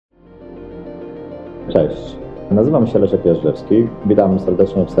Cześć, nazywam się Leszek Jażdżewski. Witam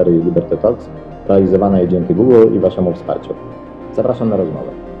serdecznie w serii Liberty Talks, realizowanej dzięki Google i Waszemu wsparciu. Zapraszam na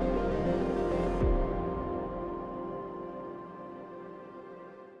rozmowę.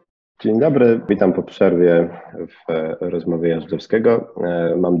 Dzień dobry, witam po przerwie w rozmowie Jażdżewskiego.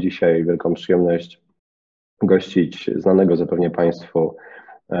 Mam dzisiaj wielką przyjemność gościć znanego zapewne Państwu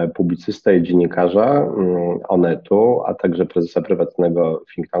publicystę i dziennikarza Onetu, a także prezesa prywatnego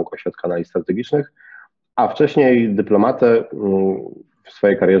think tanku Ośrodka Analiz Strategicznych, a wcześniej dyplomatę. W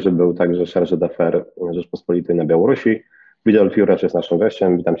swojej karierze był także chargé d'affaires Rzeczpospolitej na Białorusi. Witold Jurasz jest naszym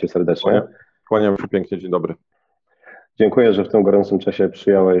gościem, witam Cię serdecznie. Kłaniam się pięknie, dzień dobry. Dziękuję, że w tym gorącym czasie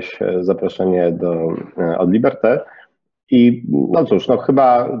przyjąłeś zaproszenie od Liberty. I no cóż,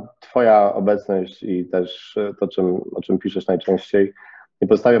 chyba Twoja obecność i też to, o czym piszesz najczęściej, nie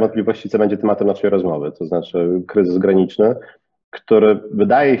pozostawia wątpliwości, co będzie tematem naszej rozmowy, to znaczy kryzys graniczny, który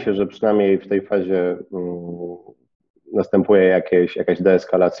wydaje się, że przynajmniej w tej fazie następuje jakaś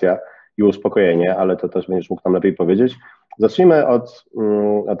deeskalacja i uspokojenie, ale to też będziesz mógł nam lepiej powiedzieć. Zacznijmy od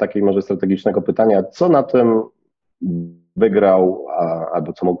takiego może strategicznego pytania, co na tym wygrał,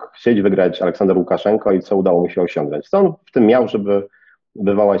 albo co mógł chcieć wygrać Aleksander Łukaszenko i co udało mu się osiągnąć. Co on w tym miał, żeby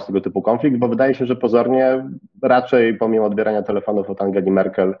wywołać tego typu konflikt, bo wydaje się, że pozornie raczej pomimo odbierania telefonów od Angeli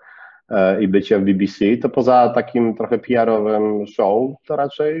Merkel i bycia w BBC, to poza takim trochę PR-owym show, to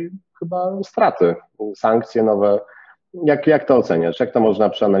raczej chyba straty, sankcje nowe. Jak to oceniasz? Jak to można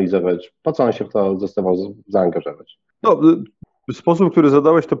przeanalizować? Po co on się w to zdecydował zaangażować? Sposób, w który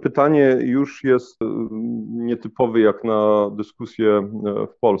zadałeś to pytanie, już jest nietypowy jak na dyskusję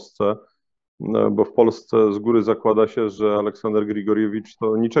w Polsce, bo w Polsce z góry zakłada się, że Aleksander Grigoriewicz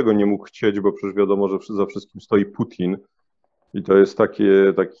to niczego nie mógł chcieć, bo przecież wiadomo, że za wszystkim stoi Putin. I to jest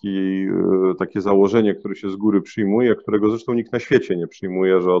takie założenie, które się z góry przyjmuje, którego zresztą nikt na świecie nie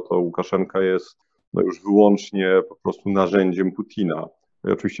przyjmuje, że oto Łukaszenka jest już wyłącznie po prostu narzędziem Putina.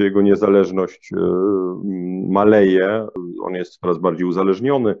 I oczywiście jego niezależność maleje, on jest coraz bardziej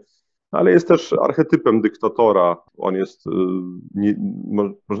uzależniony, ale jest też archetypem dyktatora. On jest,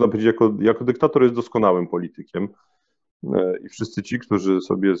 można powiedzieć, jako dyktator jest doskonałym politykiem. I wszyscy ci, którzy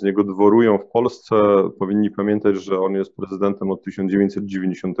sobie z niego dworują w Polsce, powinni pamiętać, że on jest prezydentem od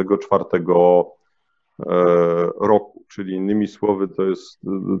 1994 roku, czyli innymi słowy to jest,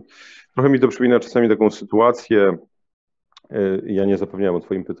 trochę mi to przypomina czasami taką sytuację, ja nie zapomniałem o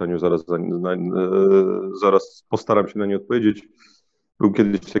Twoim pytaniu, zaraz postaram się na nie odpowiedzieć. Był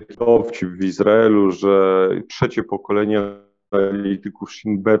kiedyś taki dowcip w Izraelu, że trzecie pokolenie analityków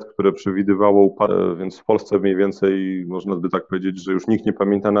Shin Bet, które przewidywało upadek, więc w Polsce mniej więcej można by tak powiedzieć, że już nikt nie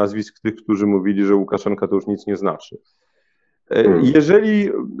pamięta nazwisk tych, którzy mówili, że Łukaszenka to już nic nie znaczy. Jeżeli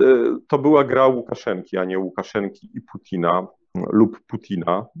to była gra Łukaszenki, a nie Łukaszenki i Putina lub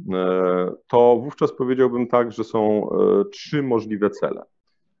Putina, to wówczas powiedziałbym tak, że są trzy możliwe cele.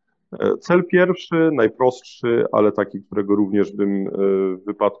 Cel pierwszy, najprostszy, ale taki, którego również bym w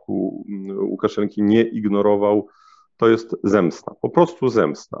wypadku Łukaszenki nie ignorował, to jest zemsta, po prostu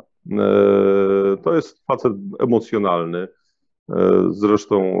zemsta. To jest facet emocjonalny,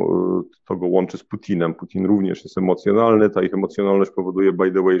 zresztą to go łączy z Putinem. Putin również jest emocjonalny, ta ich emocjonalność powoduje,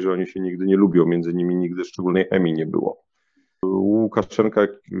 by the way, że oni się nigdy nie lubią, między nimi nigdy szczególnej chemii nie było. Łukaszenka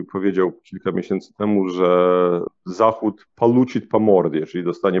powiedział kilka miesięcy temu, że Zachód получит по морде, czyli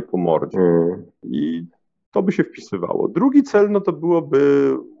dostanie po mordzie. I to by się wpisywało. Drugi cel to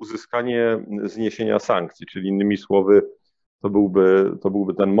byłoby uzyskanie zniesienia sankcji, czyli innymi słowy to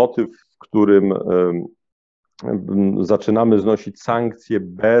byłby ten motyw, w którym zaczynamy znosić sankcje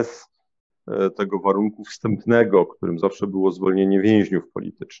bez tego warunku wstępnego, którym zawsze było zwolnienie więźniów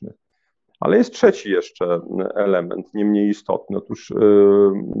politycznych. Ale jest trzeci jeszcze element, nie mniej istotny. Otóż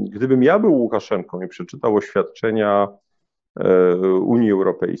gdybym ja był Łukaszenką i przeczytał oświadczenia Unii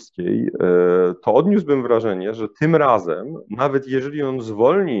Europejskiej, to odniósłbym wrażenie, że tym razem, nawet jeżeli on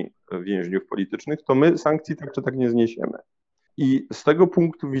zwolni więźniów politycznych, to my sankcji tak czy tak nie zniesiemy. I z tego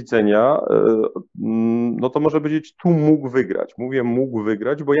punktu widzenia, to może powiedzieć, tu mógł wygrać. Mówię mógł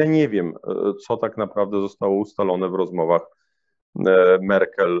wygrać, bo ja nie wiem, co tak naprawdę zostało ustalone w rozmowach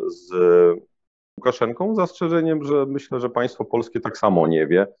Merkel z Łukaszenką, z zastrzeżeniem, że myślę, że państwo polskie tak samo nie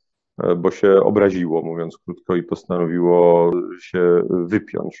wie, bo się obraziło, mówiąc krótko, i postanowiło się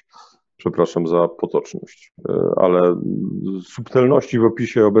wypiąć. Przepraszam za potoczność, ale subtelności w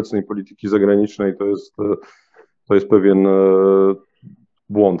opisie obecnej polityki zagranicznej to jest pewien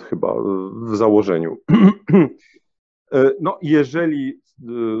błąd chyba w założeniu. Jeżeli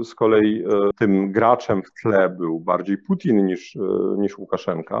z kolei tym graczem w tle był bardziej Putin niż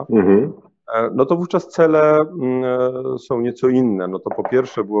Łukaszenka, to wówczas cele są nieco inne. To po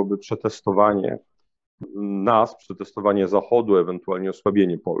pierwsze byłoby przetestowanie nas, przetestowanie Zachodu, ewentualnie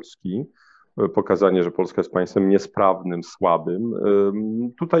osłabienie Polski, pokazanie, że Polska jest państwem niesprawnym, słabym.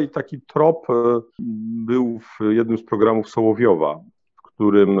 Tutaj taki trop był w jednym z programów Sołowiowa, w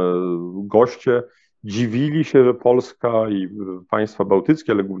którym goście dziwili się, że Polska i państwa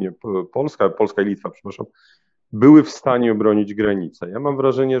bałtyckie, ale głównie Polska i Litwa, przepraszam, były w stanie obronić granicę. Ja mam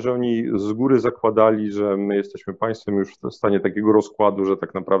wrażenie, że oni z góry zakładali, że my jesteśmy państwem już w stanie takiego rozkładu, że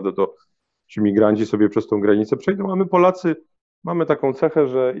tak naprawdę to ci migranci sobie przez tą granicę przejdą, a my Polacy mamy taką cechę,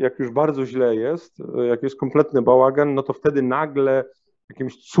 że jak już bardzo źle jest, jak jest kompletny bałagan, no to wtedy nagle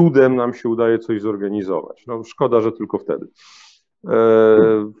jakimś cudem nam się udaje coś zorganizować. No szkoda, że tylko wtedy.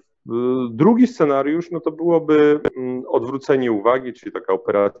 Drugi scenariusz, no to byłoby odwrócenie uwagi, czyli taka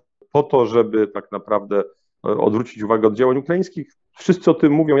operacja po to, żeby tak naprawdę odwrócić uwagę od działań ukraińskich. Wszyscy o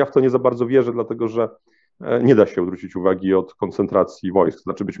tym mówią, ja w to nie za bardzo wierzę, dlatego że nie da się odwrócić uwagi od koncentracji wojsk.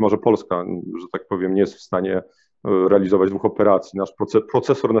 Znaczy być może Polska, że tak powiem, nie jest w stanie realizować dwóch operacji. Nasz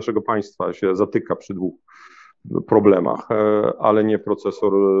procesor naszego państwa się zatyka przy dwóch problemach, ale nie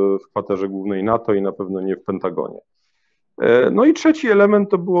procesor w kwaterze głównej NATO i na pewno nie w Pentagonie. No i trzeci element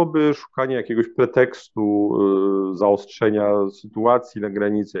to byłoby szukanie jakiegoś pretekstu zaostrzenia sytuacji na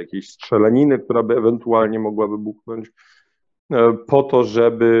granicy, jakiejś strzelaniny, która by ewentualnie mogła wybuchnąć po to,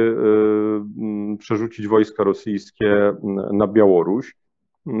 żeby przerzucić wojska rosyjskie na Białoruś.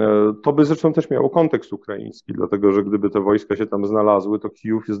 To by zresztą też miało kontekst ukraiński, dlatego że gdyby te wojska się tam znalazły, to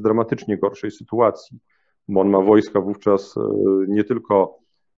Kijów jest w dramatycznie gorszej sytuacji, bo on ma wojska wówczas nie tylko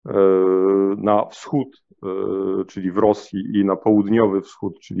na wschód, czyli w Rosji, i na południowy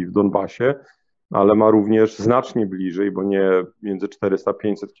wschód, czyli w Donbasie, ale ma również znacznie bliżej, bo nie między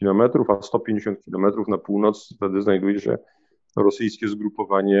 400-500 kilometrów, a 150 kilometrów na północ, wtedy znajduje się rosyjskie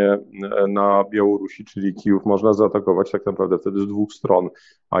zgrupowanie na Białorusi, czyli Kijów można zaatakować tak naprawdę wtedy z dwóch stron,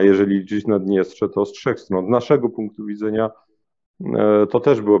 a jeżeli gdzieś na Dniestrze, to z trzech stron. Z naszego punktu widzenia to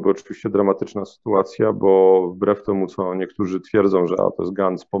też byłaby oczywiście dramatyczna sytuacja, bo wbrew temu, co niektórzy twierdzą, że to jest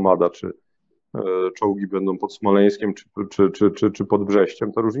Gans, pomada, czy czołgi będą pod Smoleńskiem, czy pod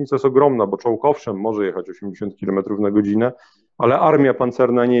Brześciem, ta różnica jest ogromna, bo czołg owszem może jechać 80 km na godzinę, ale armia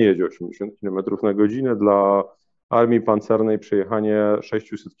pancerna nie jedzie 80 km na godzinę. Dla armii pancernej przejechanie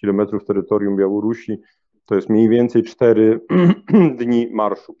 600 km terytorium Białorusi to jest mniej więcej 4 dni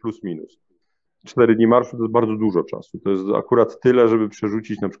marszu, plus minus. 4 dni marszu to jest bardzo dużo czasu. To jest akurat tyle, żeby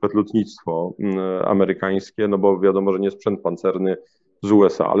przerzucić na przykład lotnictwo amerykańskie, no bo wiadomo, że nie sprzęt pancerny z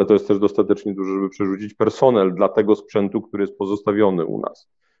USA, ale to jest też dostatecznie dużo, żeby przerzucić personel dla tego sprzętu, który jest pozostawiony u nas.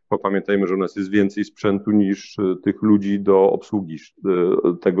 Bo pamiętajmy, że u nas jest więcej sprzętu niż tych ludzi do obsługi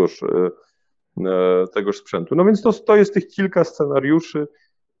tegoż sprzętu. No więc to jest tych kilka scenariuszy.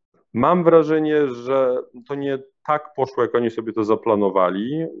 Mam wrażenie, że to nie tak poszło, jak oni sobie to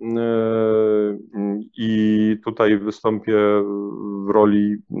zaplanowali, i tutaj wystąpię w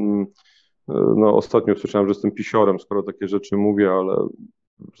roli, no ostatnio słyszałem, że jestem pisiorem, skoro takie rzeczy mówię, ale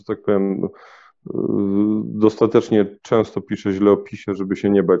że tak powiem, dostatecznie często piszę źle o PiS-ie, żeby się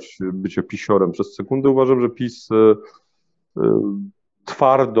nie bać bycia pisiorem przez sekundę. Uważam, że PiS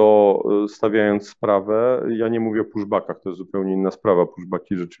twardo stawiając sprawę, ja nie mówię o pushbackach, to jest zupełnie inna sprawa.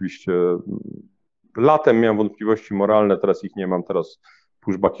 Pushbacki rzeczywiście, latem miałem wątpliwości moralne, teraz ich nie mam, teraz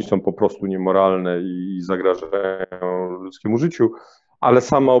pushbacki są po prostu niemoralne i zagrażają ludzkiemu życiu, ale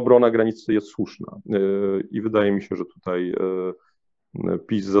sama obrona granicy jest słuszna i wydaje mi się, że tutaj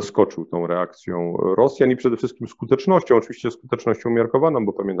PiS zaskoczył tą reakcją Rosjan i przede wszystkim skutecznością, oczywiście skutecznością umiarkowaną,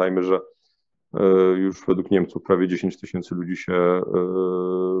 bo pamiętajmy, że już według Niemców prawie 10 000 ludzi się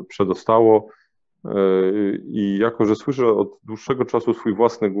przedostało i jako, że słyszę od dłuższego czasu swój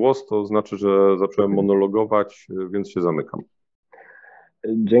własny głos, to znaczy, że zacząłem monologować, więc się zamykam.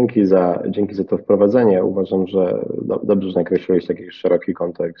 Dzięki za to wprowadzenie. Uważam, że dobrze, że nakreśliłeś taki szeroki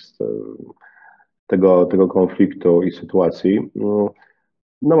kontekst tego konfliktu i sytuacji.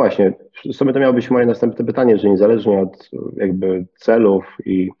 No właśnie, w sumie to miało być moje następne pytanie, że niezależnie od jakby celów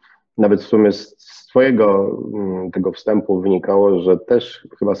i nawet w sumie z twojego tego wstępu wynikało, że też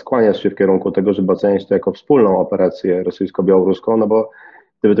chyba skłaniasz się w kierunku tego, żeby oceniać to jako wspólną operację rosyjsko-białoruską, no bo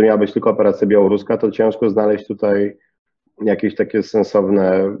gdyby to miała być tylko operacja białoruska, to ciężko znaleźć tutaj jakieś takie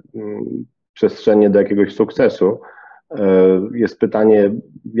sensowne przestrzenie do jakiegoś sukcesu. Jest pytanie,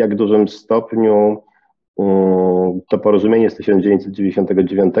 w jak dużym stopniu to porozumienie z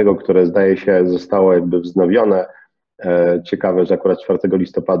 1999, które zdaje się zostało jakby wznowione. Ciekawe, że akurat 4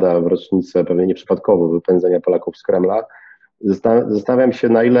 listopada w rocznicę pewnie nieprzypadkowo wypędzenia Polaków z Kremla. Zastanawiam się,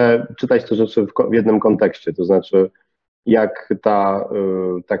 na ile czytać te rzeczy w jednym kontekście, to znaczy jak ta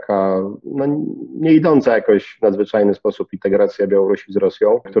taka nie idąca jakoś w nadzwyczajny sposób integracja Białorusi z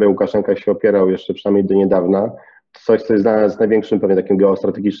Rosją, której Łukaszenka się opierał jeszcze przynajmniej do niedawna, to coś, co jest dla nas największym pewnie takim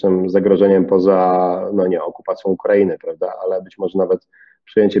geostrategicznym zagrożeniem poza, nie okupacją Ukrainy, prawda, ale być może nawet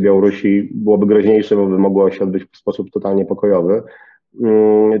przyjęcie Białorusi byłoby groźniejsze, bo by mogło się odbyć w sposób totalnie pokojowy.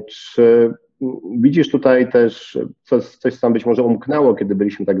 Czy widzisz tutaj też coś, co nam być może umknęło, kiedy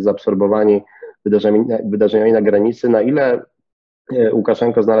byliśmy tak zaabsorbowani wydarzeniami na granicy, na ile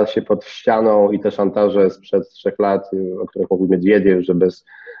Łukaszenko znalazł się pod ścianą i te szantaże sprzed 3 lat, o których mówił Miedwiediew, że bez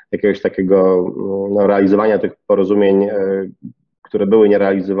jakiegoś takiego realizowania tych porozumień, które były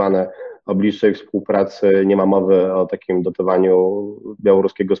nierealizowane, o bliższej współpracy, nie ma mowy o takim dotowaniu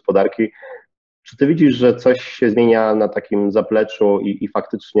białoruskiej gospodarki. Czy ty widzisz, że coś się zmienia na takim zapleczu i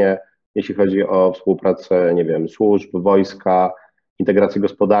faktycznie, jeśli chodzi o współpracę, nie wiem, służb, wojska, integrację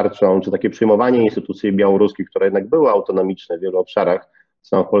gospodarczą, czy takie przyjmowanie instytucji białoruskich, które jednak były autonomiczne w wielu obszarach,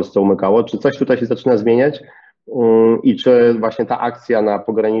 co nam w Polsce umykało, czy coś tutaj się zaczyna zmieniać i czy właśnie ta akcja na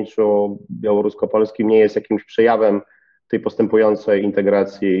pograniczu białorusko-polskim nie jest jakimś przejawem tej postępującej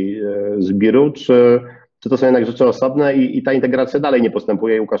integracji zbiru, czy to są jednak rzeczy osobne i ta integracja dalej nie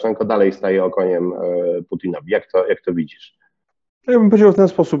postępuje i Łukaszenko dalej staje okoniem Putinowi? Jak to widzisz? Ja bym powiedział w ten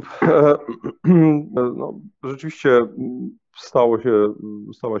sposób. Rzeczywiście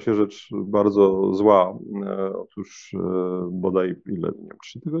stała się rzecz bardzo zła. Otóż bodaj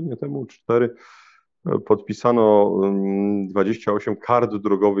 3 tygodnie temu, 4, podpisano 28 kart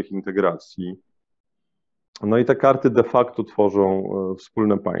drogowych integracji. No i te karty de facto tworzą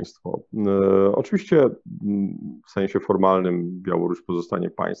wspólne państwo. Oczywiście w sensie formalnym Białoruś pozostanie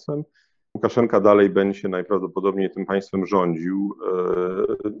państwem. Łukaszenka dalej będzie najprawdopodobniej tym państwem rządził.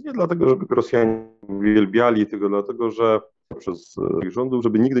 Nie dlatego, żeby Rosjanie uwielbiali, tylko dlatego, że przez ich rządów,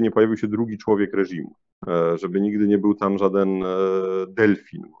 żeby nigdy nie pojawił się drugi człowiek reżimu, żeby nigdy nie był tam żaden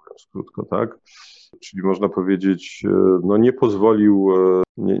delfin, mówiąc krótko, tak? Czyli można powiedzieć, nie pozwolił,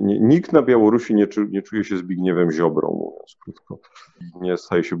 nikt na Białorusi nie czuje się Zbigniewem Ziobrą, mówiąc krótko. Nie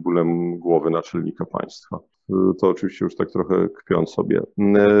staje się bólem głowy naczelnika państwa. To oczywiście już tak trochę kpiąc sobie.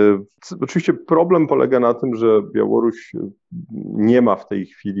 Oczywiście problem polega na tym, że Białoruś nie ma w tej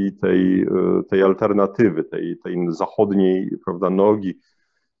chwili tej alternatywy, tej zachodniej, prawda, nogi,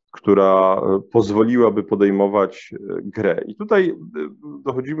 która pozwoliłaby podejmować grę. I tutaj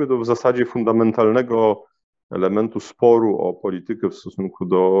dochodzimy do w zasadzie fundamentalnego elementu sporu o politykę w stosunku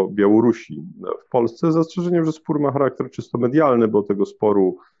do Białorusi w Polsce, z zastrzeżeniem, że spór ma charakter czysto medialny, bo tego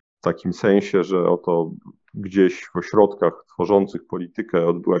sporu w takim sensie, że oto gdzieś w ośrodkach tworzących politykę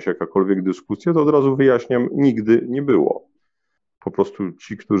odbyła się jakakolwiek dyskusja, to od razu wyjaśniam, nigdy nie było. Po prostu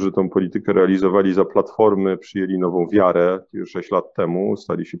ci, którzy tą politykę realizowali za Platformy, przyjęli nową wiarę 6 lat temu,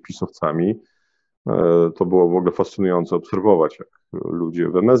 stali się pisowcami. To było w ogóle fascynujące obserwować, jak ludzie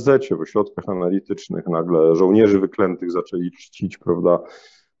w MSZ-cie, w ośrodkach analitycznych, nagle żołnierzy wyklętych zaczęli czcić, prawda,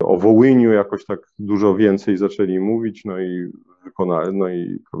 o Wołyniu jakoś tak dużo więcej zaczęli mówić,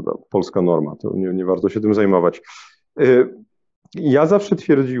 prawda, polska norma, to nie warto się tym zajmować. Ja zawsze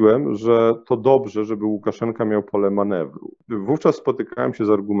twierdziłem, że to dobrze, żeby Łukaszenka miał pole manewru. Wówczas spotykałem się z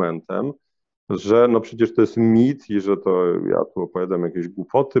argumentem, że przecież to jest mit i że to ja tu opowiadam jakieś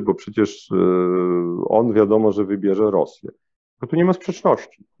głupoty, bo przecież on wiadomo, że wybierze Rosję. To tu nie ma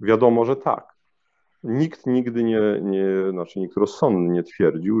sprzeczności. Wiadomo, że tak. Nikt nigdy nikt rozsądny nie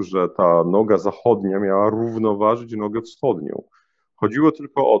twierdził, że ta noga zachodnia miała równoważyć nogę wschodnią. Chodziło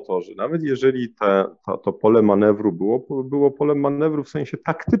tylko o to, że nawet jeżeli to pole manewru było polem manewru w sensie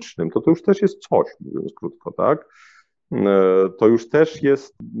taktycznym, to już też jest coś, mówiąc krótko, tak? To już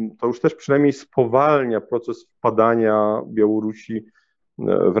też przynajmniej spowalnia proces wpadania Białorusi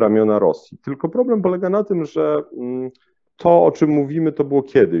w ramiona Rosji. Tylko problem polega na tym, że to, o czym mówimy, to było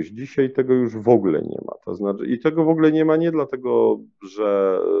kiedyś. Dzisiaj tego już w ogóle nie ma. To znaczy, i tego w ogóle nie ma nie dlatego,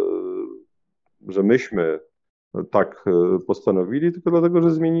 że myśmy tak postanowili, tylko dlatego,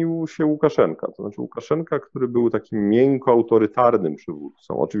 że zmienił się Łukaszenka. To znaczy Łukaszenka, który był takim miękko autorytarnym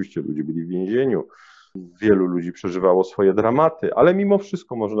przywódcą. Oczywiście ludzie byli w więzieniu, wielu ludzi przeżywało swoje dramaty, ale mimo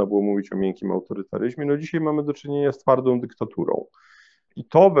wszystko można było mówić o miękkim autorytaryzmie. Dzisiaj mamy do czynienia z twardą dyktaturą. I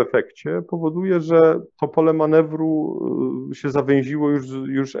to w efekcie powoduje, że to pole manewru się zawęziło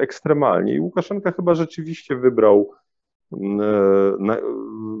już ekstremalnie. I Łukaszenka chyba rzeczywiście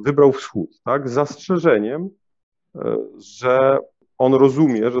wybrał wschód, tak? Z zastrzeżeniem, że on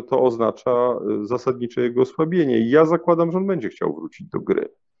rozumie, że to oznacza zasadnicze jego osłabienie. I ja zakładam, że on będzie chciał wrócić do gry.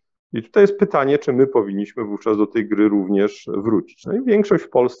 I tutaj jest pytanie, czy my powinniśmy wówczas do tej gry również wrócić. No i większość w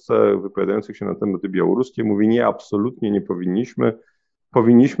Polsce wypowiadających się na tematy białoruskie mówi nie, absolutnie nie powinniśmy.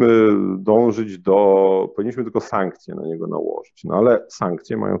 powinniśmy tylko sankcje na niego nałożyć. No ale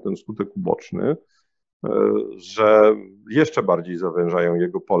sankcje mają ten skutek uboczny, że jeszcze bardziej zawężają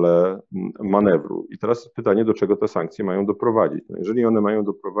jego pole manewru. I teraz jest pytanie, do czego te sankcje mają doprowadzić. No jeżeli one mają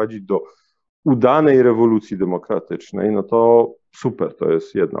doprowadzić do udanej rewolucji demokratycznej, no to super, to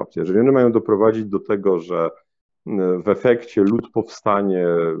jest jedna opcja. Jeżeli one mają doprowadzić do tego, że w efekcie lud powstanie,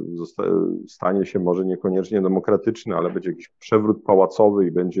 stanie się może niekoniecznie demokratyczny, ale będzie jakiś przewrót pałacowy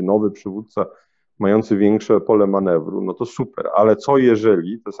i będzie nowy przywódca mający większe pole manewru, no to super. Ale co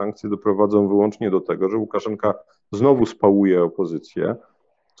jeżeli te sankcje doprowadzą wyłącznie do tego, że Łukaszenka znowu spałuje opozycję,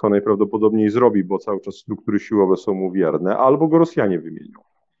 co najprawdopodobniej zrobi, bo cały czas struktury siłowe są mu wierne, albo go Rosjanie wymienią.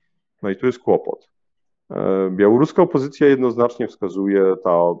 No i tu jest kłopot. Białoruska opozycja jednoznacznie wskazuje,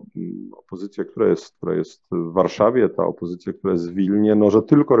 ta opozycja, która jest w Warszawie, ta opozycja, która jest w Wilnie, no, że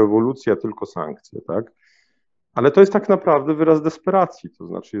tylko rewolucja, tylko sankcje, tak? Ale to jest tak naprawdę wyraz desperacji, to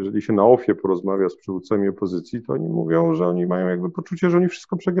znaczy jeżeli się na OFIE porozmawia z przywódcami opozycji, to oni mówią, że oni mają jakby poczucie, że oni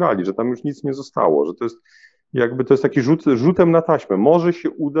wszystko przegrali, że tam już nic nie zostało, że to jest taki rzutem na taśmę. Może się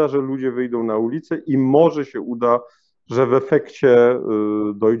uda, że ludzie wyjdą na ulicę i może się uda, że w efekcie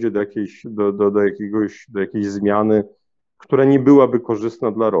dojdzie do jakiejś zmiany, która nie byłaby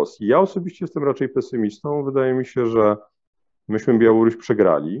korzystna dla Rosji. Ja osobiście jestem raczej pesymistą. Wydaje mi się, że myśmy Białoruś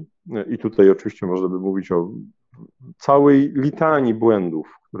przegrali i tutaj oczywiście można by mówić o całej litanii błędów,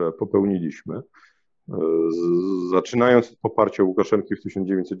 które popełniliśmy, zaczynając od poparcia Łukaszenki w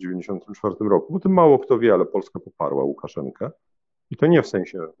 1994 roku, bo tym mało kto wie, ale Polska poparła Łukaszenkę i to nie w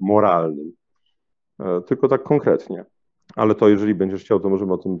sensie moralnym, tylko tak konkretnie. Ale to jeżeli będziesz chciał, to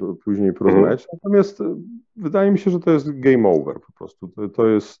możemy o tym później porozmawiać. Natomiast wydaje mi się, że to jest game over po prostu.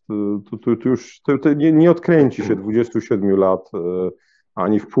 To nie odkręci się 27 lat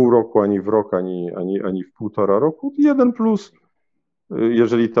ani w pół roku, ani w rok, ani w półtora roku. Jeden plus,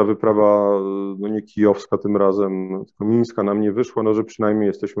 jeżeli ta wyprawa, no nie kijowska tym razem, tylko mińska nam nie wyszła, no że przynajmniej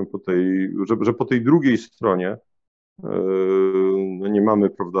jesteśmy że po tej drugiej stronie no nie mamy,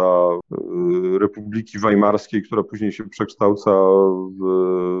 prawda, Republiki Weimarskiej, która później się przekształca w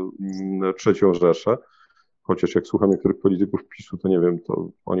III Rzeszę. Chociaż jak słucham niektórych polityków PiS-u, to nie wiem, to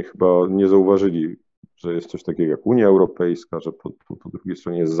oni chyba nie zauważyli, że jest coś takiego jak Unia Europejska, że po drugiej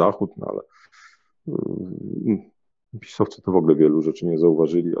stronie jest Zachód, no ale pisowcy to w ogóle wielu rzeczy nie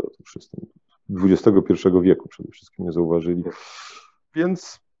zauważyli, ale to wszyscy XXI wieku przede wszystkim nie zauważyli.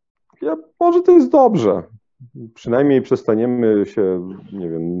 Więc może to jest dobrze. Przynajmniej przestaniemy się, nie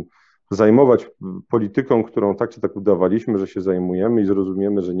wiem, zajmować polityką, którą tak czy tak udawaliśmy, że się zajmujemy i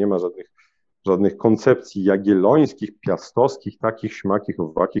zrozumiemy, że nie ma żadnych koncepcji jagiellońskich, piastowskich, takich, śmakich,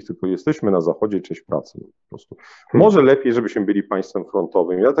 owakich, tylko jesteśmy na zachodzie i część pracy. Po prostu. Może lepiej, żebyśmy byli państwem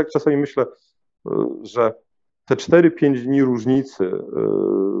frontowym. Ja tak czasami myślę, że te 4-5 dni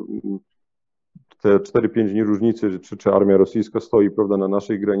różnicy, czy armia rosyjska stoi, prawda, na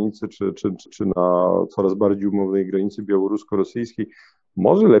naszej granicy, czy na coraz bardziej umownej granicy białorusko-rosyjskiej,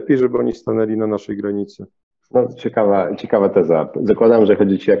 może lepiej, żeby oni stanęli na naszej granicy. No, ciekawa teza. Zakładam, że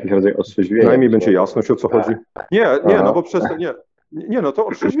chodzi ci o jakiś rodzaj otrzeźwienia. Najmniej będzie jasność, o co chodzi. No bo no to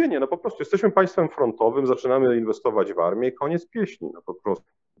otrzeźwienie, no po prostu jesteśmy państwem frontowym, zaczynamy inwestować w armię i koniec pieśni, no po prostu.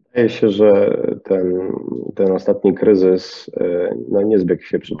 Wydaje się, że ten ostatni kryzys no, nie zbiegł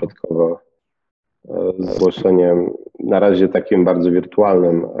się przypadkowo z zgłoszeniem na razie takim bardzo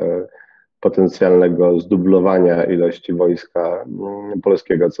wirtualnym potencjalnego zdublowania ilości wojska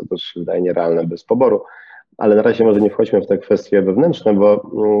polskiego, co też się wydaje nierealne bez poboru. Ale na razie może nie wchodźmy w te kwestie wewnętrzne, bo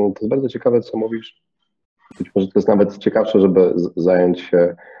to jest bardzo ciekawe, co mówisz. Być może to jest nawet ciekawsze, żeby zająć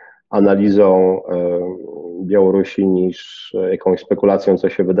się analizą Białorusi niż jakąś spekulacją, co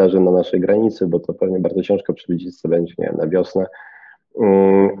się wydarzy na naszej granicy, bo to pewnie bardzo ciężko przewidzieć, co będzie, nie wiem, na wiosnę.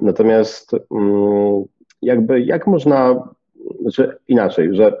 Natomiast jak można, znaczy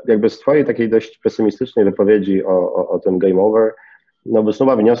inaczej, że jakby z twojej takiej dość pesymistycznej wypowiedzi o tym game over, no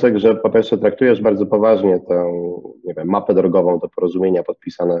wysuwa wniosek, że po pierwsze traktujesz bardzo poważnie tę, nie wiem, mapę drogową do porozumienia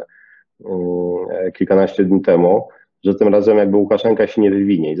podpisane kilkanaście dni temu, że tym razem jakby Łukaszenka się nie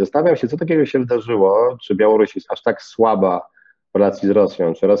wywinie. I zastanawiam się, co takiego się wydarzyło, czy Białoruś jest aż tak słaba w relacji z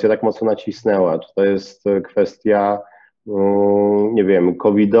Rosją, czy Rosja tak mocno nacisnęła, czy to jest kwestia, nie wiem,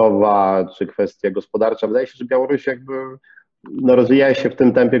 covidowa, czy kwestia gospodarcza. Wydaje się, że Białoruś jakby no, rozwija się w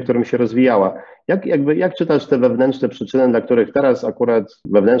tym tempie, w którym się rozwijała. Jak czytasz te wewnętrzne przyczyny, dla których teraz akurat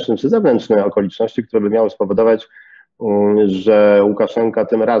wewnętrzne czy zewnętrzne okoliczności, które by miały spowodować, że Łukaszenka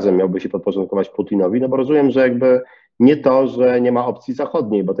tym razem miałby się podporządkować Putinowi? No bo rozumiem, że jakby nie to, że nie ma opcji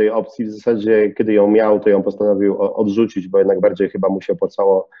zachodniej, bo tej opcji w zasadzie, kiedy ją miał, to ją postanowił odrzucić, bo jednak bardziej chyba mu się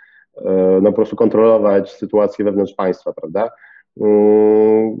opłacało no, po prostu kontrolować sytuację wewnątrz państwa, prawda?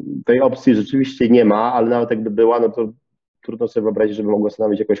 tej opcji rzeczywiście nie ma, ale nawet jakby była, no to trudno sobie wyobrazić, żeby mogła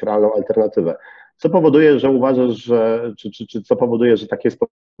stanowić jakąś realną alternatywę. Co powoduje, że uważasz, że, czy co powoduje, że tak jest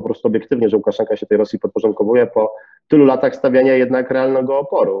po prostu obiektywnie, że Łukaszenka się tej Rosji podporządkowuje po tylu latach stawiania jednak realnego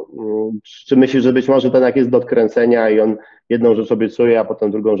oporu? Czy myślisz, że być może ten jak jest do odkręcenia i on jedną rzecz obiecuje, a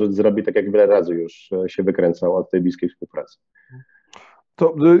potem drugą rzecz zrobi, tak jak wiele razy już się wykręcał od tej bliskiej współpracy?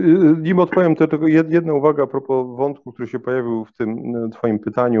 To nim odpowiem, to tylko jedna uwaga a propos wątku, który się pojawił w tym twoim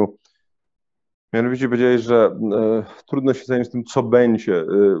pytaniu. Mianowicie powiedziałeś, że trudno się zająć tym, co będzie.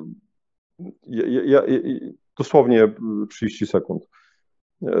 Dosłownie 30 sekund.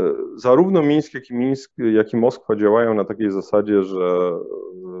 Zarówno Mińsk, jak i Moskwa działają na takiej zasadzie, że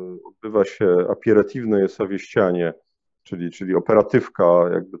odbywa się aperatywne sowieścianie, czyli operatywka,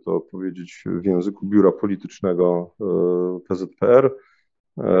 jakby to powiedzieć w języku biura politycznego PZPR.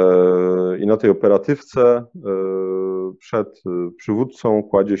 I na tej operatywce przed przywódcą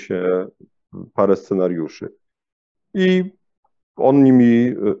kładzie się parę scenariuszy i on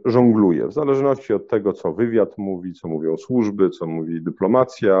nimi żongluje. W zależności od tego, co wywiad mówi, co mówią służby, co mówi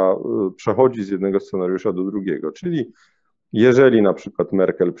dyplomacja, przechodzi z jednego scenariusza do drugiego. Czyli jeżeli na przykład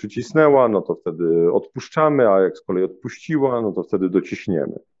Merkel przycisnęła, no to wtedy odpuszczamy, a jak z kolei odpuściła, no to wtedy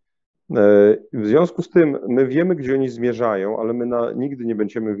dociśniemy. W związku z tym my wiemy, gdzie oni zmierzają, ale my nigdy nie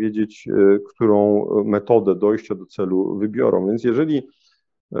będziemy wiedzieć, którą metodę dojścia do celu wybiorą. Więc jeżeli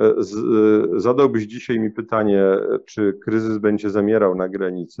zadałbyś dzisiaj mi pytanie, czy kryzys będzie zamierał na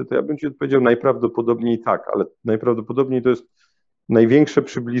granicy, to ja bym ci odpowiedział najprawdopodobniej tak, ale najprawdopodobniej to jest największe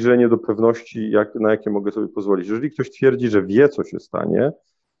przybliżenie do pewności, na jakie mogę sobie pozwolić. Jeżeli ktoś twierdzi, że wie, co się stanie,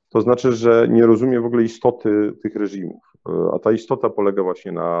 to znaczy, że nie rozumie w ogóle istoty tych reżimów, a ta istota polega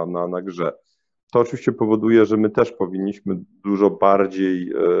właśnie na grze. To oczywiście powoduje, że my też powinniśmy dużo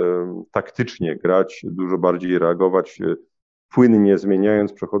bardziej taktycznie grać, dużo bardziej reagować, płynnie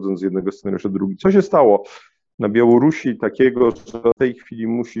zmieniając, przechodząc z jednego scenariusza do drugiego. Co się stało na Białorusi takiego, że w tej chwili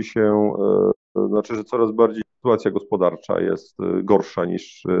musi się, znaczy, że coraz bardziej sytuacja gospodarcza jest gorsza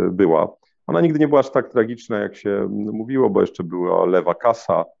niż była. Ona nigdy nie była aż tak tragiczna, jak się mówiło, bo jeszcze była lewa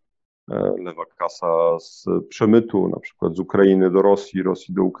kasa z przemytu, na przykład z Ukrainy do Rosji,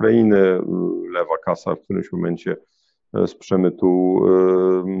 Rosji do Ukrainy, lewa kasa w którymś momencie z przemytu,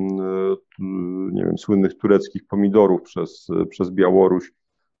 nie wiem, słynnych tureckich pomidorów przez Białoruś.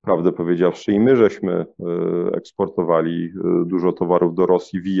 Prawdę powiedziawszy, i my żeśmy eksportowali dużo towarów do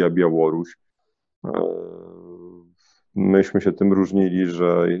Rosji via Białoruś. Myśmy się tym różnili,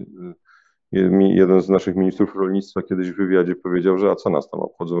 że jeden z naszych ministrów rolnictwa kiedyś w wywiadzie powiedział, że a co nas tam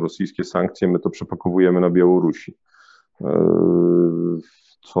obchodzą rosyjskie sankcje, my to przepakowujemy na Białorusi.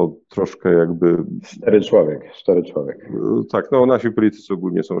 Co troszkę jakby... Szczery człowiek. Tak, no nasi politycy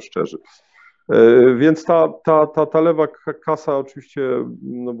ogólnie są szczerzy. Więc ta lewa kasa oczywiście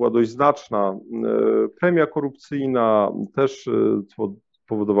no, była dość znaczna. Premia korupcyjna też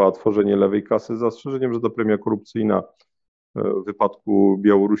powodowała tworzenie lewej kasy, z zastrzeżeniem, że ta premia korupcyjna w wypadku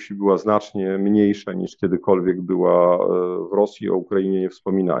Białorusi była znacznie mniejsza niż kiedykolwiek była w Rosji, o Ukrainie nie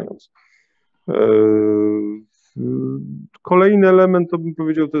wspominając. Kolejny element, to bym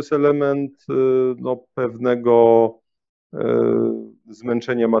powiedział, to jest element no, pewnego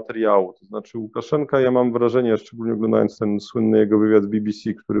zmęczenia materiału. To znaczy Łukaszenka, ja mam wrażenie, szczególnie oglądając ten słynny jego wywiad z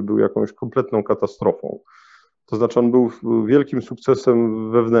BBC, który był jakąś kompletną katastrofą. To znaczy on był wielkim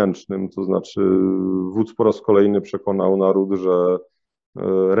sukcesem wewnętrznym, to znaczy wódz po raz kolejny przekonał naród, że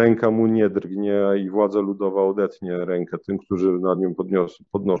ręka mu nie drgnie i władza ludowa odetnie rękę tym, którzy nad nią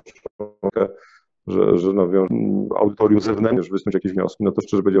podnoszą rękę, że audytorium zewnętrzne, że wysnuć jakieś wnioski, no to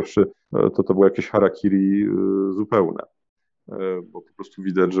szczerze powiedziawszy, to było jakieś harakiri zupełne, bo po prostu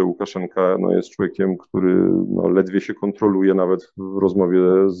widać, że Łukaszenka no, jest człowiekiem, który no, ledwie się kontroluje nawet w rozmowie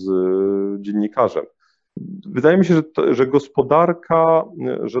z dziennikarzem. Wydaje mi się, że gospodarka,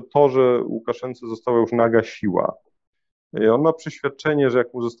 że to, że Łukaszence została już naga siła, on ma przeświadczenie, że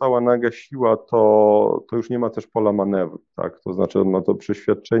jak mu została naga siła, to już nie ma też pola manewru, tak? To znaczy on ma to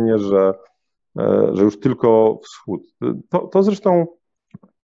przeświadczenie, że już tylko wschód. To zresztą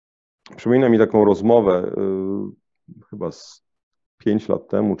przypomina mi taką rozmowę, chyba z 5 lat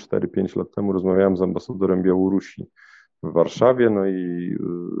temu, 4-5 lat temu rozmawiałem z ambasadorem Białorusi w Warszawie, no i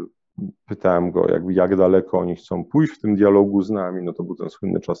pytałem go, jak daleko oni chcą pójść w tym dialogu z nami. No to był ten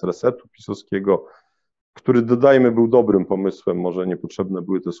słynny czas resetu pisowskiego, który, dodajmy, był dobrym pomysłem. Może niepotrzebne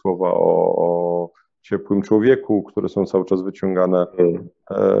były te słowa o ciepłym człowieku, które są cały czas wyciągane,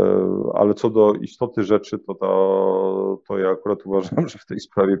 ale co do istoty rzeczy, to ja akurat uważam, że w tej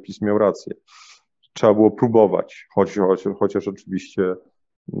sprawie PiS miał rację. Trzeba było próbować, chociaż oczywiście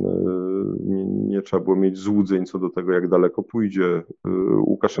nie trzeba było mieć złudzeń co do tego, jak daleko pójdzie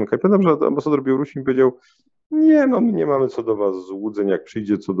Łukaszenka. I pamiętam, że ambasador Białorusi mi powiedział, nie, no my nie mamy co do was złudzeń, jak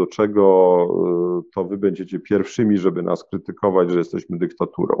przyjdzie co do czego, to wy będziecie pierwszymi, żeby nas krytykować, że jesteśmy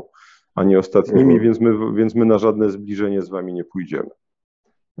dyktaturą, a nie ostatnimi, więc my na żadne zbliżenie z wami nie pójdziemy.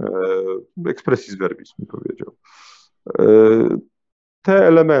 Expressis verbis mi powiedział. Te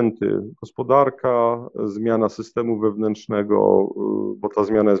elementy, gospodarka, zmiana systemu wewnętrznego, bo ta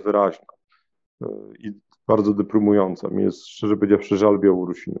zmiana jest wyraźna i bardzo deprymująca. Mi jest, szczerze powiedziawszy, żal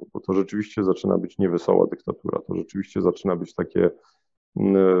Białorusinów, bo to rzeczywiście zaczyna być niewesoła dyktatura, to rzeczywiście zaczyna być takie,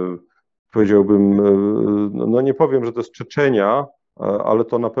 powiedziałbym, no nie powiem, że to jest Czeczenia, ale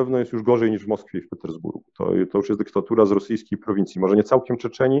to na pewno jest już gorzej niż w Moskwie i w Petersburgu. To już jest dyktatura z rosyjskiej prowincji. Może nie całkiem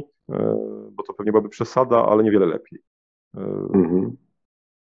Czeczeni, bo to pewnie byłaby przesada, ale niewiele lepiej.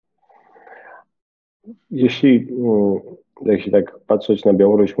 Jeśli tak patrzeć na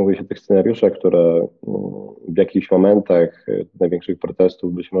Białoruś, mówi się o tych scenariuszach, które w jakichś momentach największych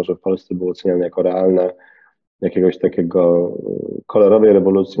protestów być może w Polsce były oceniane jako realne, jakiegoś takiego kolorowej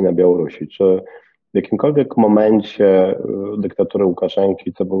rewolucji na Białorusi. Czy w jakimkolwiek momencie dyktatury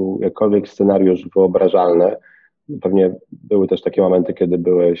Łukaszenki to był jakkolwiek scenariusz wyobrażalny? Pewnie były też takie momenty, kiedy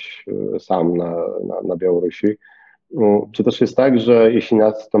byłeś sam na Białorusi. Czy też jest tak, że jeśli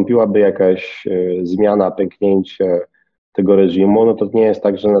nastąpiłaby jakaś zmiana, pęknięcie tego reżimu, no to nie jest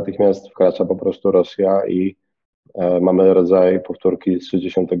tak, że natychmiast wkracza po prostu Rosja i mamy rodzaj powtórki z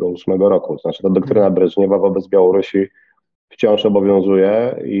 1968 roku. Znaczy ta doktryna Breżniewa wobec Białorusi wciąż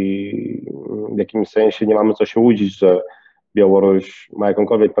obowiązuje i w jakimś sensie nie mamy co się łudzić, że Białoruś ma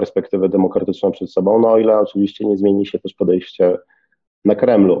jakąkolwiek perspektywę demokratyczną przed sobą, no o ile oczywiście nie zmieni się też podejście na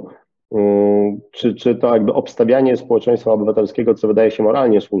Kremlu. Czy to jakby obstawianie społeczeństwa obywatelskiego, co wydaje się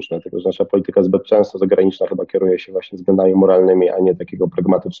moralnie słuszne, tylko że nasza polityka zbyt często zagraniczna chyba kieruje się właśnie względami moralnymi, a nie takiego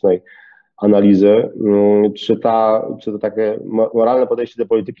pragmatycznej analizy. Czy to takie moralne podejście do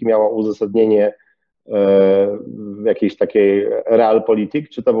polityki miało uzasadnienie w jakiejś takiej realpolitik,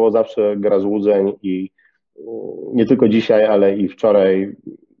 czy to było zawsze gra złudzeń i nie tylko dzisiaj, ale i wczoraj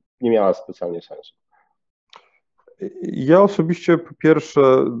nie miała specjalnie sensu? Ja osobiście po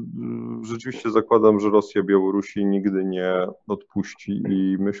pierwsze rzeczywiście zakładam, że Rosja Białorusi nigdy nie odpuści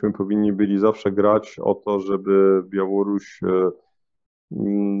i myśmy powinni byli zawsze grać o to, żeby Białoruś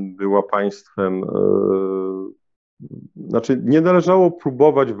była państwem, znaczy nie należało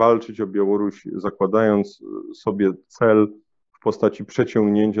próbować walczyć o Białoruś, zakładając sobie cel w postaci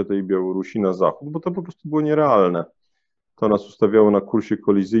przeciągnięcia tej Białorusi na zachód, bo to po prostu było nierealne. To nas ustawiało na kursie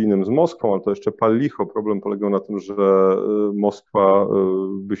kolizyjnym z Moskwą, ale to jeszcze pal licho. Problem polegał na tym, że Moskwa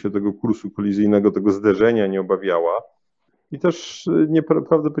by się tego kursu kolizyjnego, tego zderzenia nie obawiała. I też,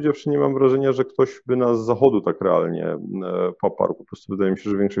 prawdę powiedziawszy, nie mam wrażenia, że ktoś by nas z Zachodu tak realnie poparł. Po prostu wydaje mi się,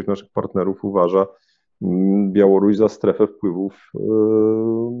 że większość naszych partnerów uważa Białoruś za strefę wpływów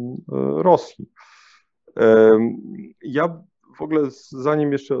Rosji. Ja w ogóle,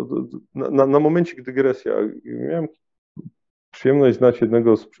 zanim jeszcze, na momencik dygresja, miałem przyjemność znać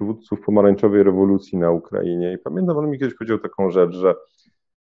jednego z przywódców pomarańczowej rewolucji na Ukrainie i pamiętam, on mi kiedyś powiedział taką rzecz, że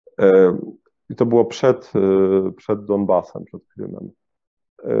i to było przed Donbasem, przed Krymem.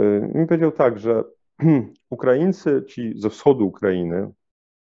 Mi powiedział tak, że Ukraińcy, ci ze wschodu Ukrainy,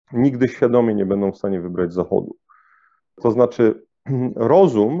 nigdy świadomie nie będą w stanie wybrać zachodu. To znaczy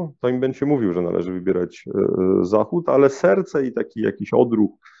rozum to im będzie mówił, że należy wybierać zachód, ale serce i taki jakiś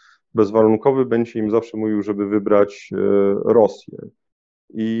odruch bezwarunkowy będzie im zawsze mówił, żeby wybrać Rosję.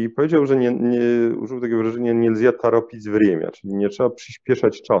 I powiedział, że użył takiego wyrażenia nельзя торопить время, czyli nie trzeba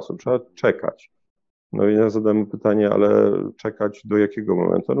przyspieszać czasu, trzeba czekać. No i ja zadałem pytanie, ale czekać do jakiego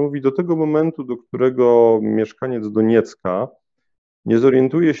momentu? On mówi, do tego momentu, do którego mieszkaniec Doniecka nie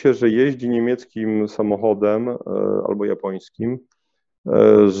zorientuje się, że jeździ niemieckim samochodem albo japońskim,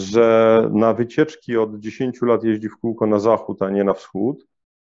 że na wycieczki od 10 lat jeździ w kółko na zachód, a nie na wschód,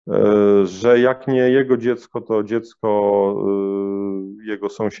 że jak nie jego dziecko, to dziecko jego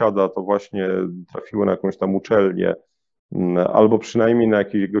sąsiada to właśnie trafiło na jakąś tam uczelnię, albo przynajmniej na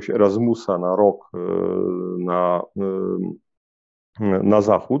jakiegoś Erasmusa na rok na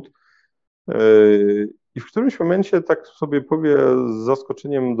zachód. I w którymś momencie tak sobie powie z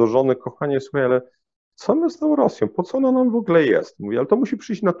zaskoczeniem do żony, kochanie, słuchaj, ale co my z tą Rosją? Po co ona nam w ogóle jest? Mówi, ale to musi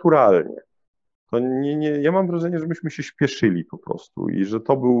przyjść naturalnie. To ja mam wrażenie, że myśmy się śpieszyli po prostu i że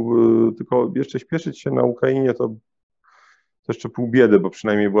to był, tylko jeszcze śpieszyć się na Ukrainie to jeszcze pół biedy, bo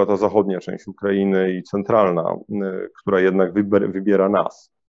przynajmniej była ta zachodnia część Ukrainy i centralna, która jednak wybiera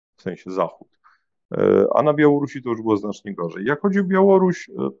nas, w sensie Zachód. A na Białorusi to już było znacznie gorzej. Jak chodzi o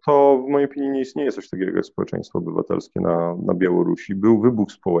Białoruś, to w mojej opinii nie istnieje coś takiego jak społeczeństwo obywatelskie na Białorusi. Był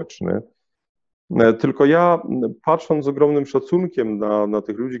wybuch społeczny. Tylko ja, patrząc z ogromnym szacunkiem na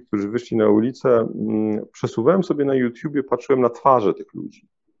tych ludzi, którzy wyszli na ulicę, przesuwałem sobie na YouTubie, patrzyłem na twarze tych ludzi.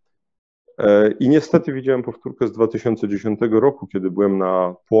 I niestety widziałem powtórkę z 2010 roku, kiedy byłem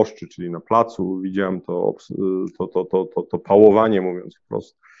na płoszczy, czyli na placu, widziałem to pałowanie, mówiąc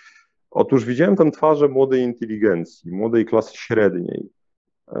wprost. Otóż widziałem tam twarze młodej inteligencji, młodej klasy średniej.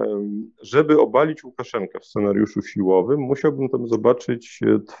 Żeby obalić Łukaszenkę w scenariuszu siłowym, musiałbym tam zobaczyć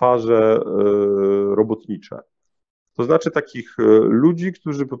twarze robotnicze. To znaczy takich ludzi,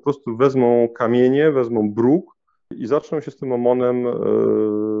 którzy po prostu wezmą kamienie, wezmą bruk i zaczną się z tym omonem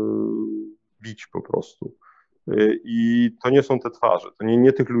bić po prostu. I to nie są te twarze, to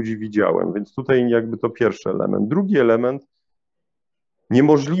nie tych ludzi widziałem, więc tutaj jakby to pierwszy element. Drugi element,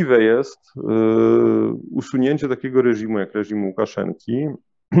 niemożliwe jest usunięcie takiego reżimu jak reżim Łukaszenki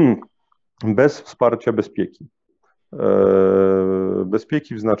bez wsparcia bezpieki.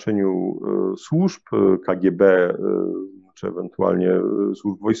 Bezpieki w znaczeniu służb, KGB czy ewentualnie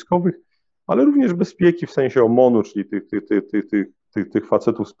służb wojskowych, ale również bezpieki w sensie OMON-u, czyli tych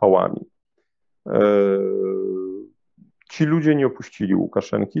facetów z pałami. Ci ludzie nie opuścili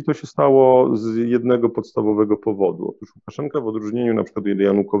Łukaszenki. To się stało z jednego podstawowego powodu. Otóż Łukaszenka w odróżnieniu na przykład od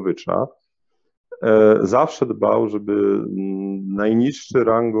Janukowycza zawsze dbał, żeby najniższy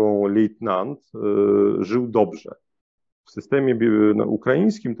rangą lejtnant żył dobrze. W systemie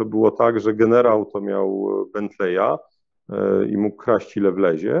ukraińskim to było tak, że generał to miał Bentleya i mógł kraść ile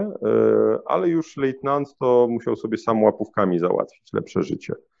wlezie, ale już lejtnant to musiał sobie sam łapówkami załatwić lepsze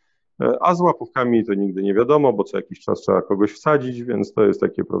życie. A z łapówkami to nigdy nie wiadomo, bo co jakiś czas trzeba kogoś wsadzić, więc to jest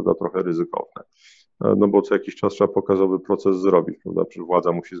takie, prawda, trochę ryzykowne. No bo co jakiś czas trzeba pokazowy proces zrobić, prawda, przecież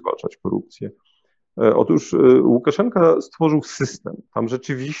władza musi zwalczać korupcję. Otóż Łukaszenka stworzył system. Tam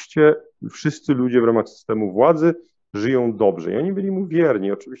rzeczywiście wszyscy ludzie w ramach systemu władzy żyją dobrze i oni byli mu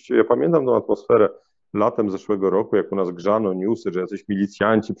wierni. Oczywiście ja pamiętam tą atmosferę latem zeszłego roku, jak u nas grzano newsy, że jacyś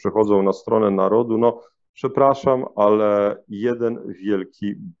milicjanci przechodzą na stronę narodu. No przepraszam, ale jeden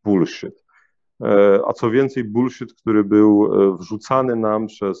wielki bullshit. A co więcej, bullshit, który był wrzucany nam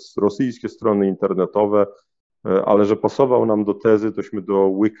przez rosyjskie strony internetowe, ale że pasował nam do tezy, tośmy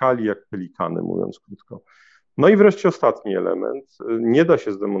dołykali jak pelikany, mówiąc krótko. No i wreszcie ostatni element. Nie da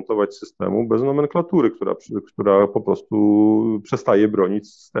się zdemontować systemu bez nomenklatury, która po prostu przestaje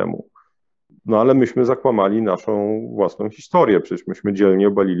bronić systemu. No ale myśmy zakłamali naszą własną historię, przecież myśmy dzielnie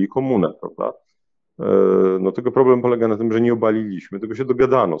obalili komunę, prawda? No tylko problem polega na tym, że nie obaliliśmy, tylko się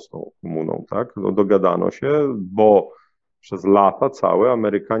dogadano z tą komuną, tak? No, dogadano się, bo przez lata całe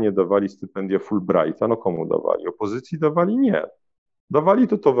Amerykanie dawali stypendia Fulbrighta, no komu dawali? Opozycji dawali? Nie. Dawali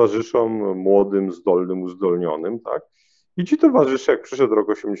to towarzyszom młodym, zdolnym, uzdolnionym, tak? I ci towarzysze, jak przyszedł rok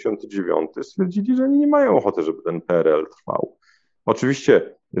 89, stwierdzili, że oni nie mają ochoty, żeby ten PRL trwał.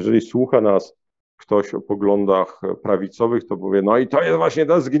 Oczywiście, jeżeli słucha nas ktoś o poglądach prawicowych, to powie, no i to jest właśnie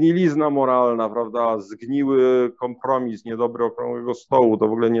ta zgnilizna moralna, prawda? Zgniły kompromis, niedobry okrągłego stołu, to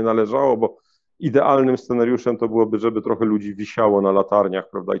w ogóle nie należało, bo idealnym scenariuszem to byłoby, żeby trochę ludzi wisiało na latarniach,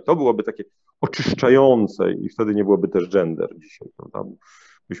 prawda? I to byłoby takie oczyszczające i wtedy nie byłoby też gender dzisiaj, prawda?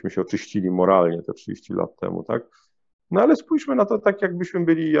 Byśmy się oczyścili moralnie te 30 lat temu, tak? No ale spójrzmy na to tak, jakbyśmy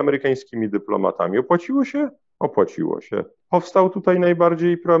byli amerykańskimi dyplomatami. Opłaciło się? Opłaciło się. Powstał tutaj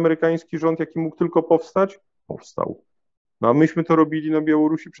najbardziej proamerykański rząd, jaki mógł tylko powstać? Powstał. No a myśmy to robili na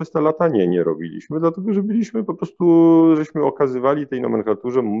Białorusi przez te lata? Nie robiliśmy, dlatego że byliśmy po prostu, żeśmy okazywali tej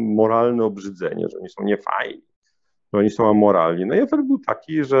nomenklaturze moralne obrzydzenie, że oni są niefajni, że oni są amoralni. No i efekt był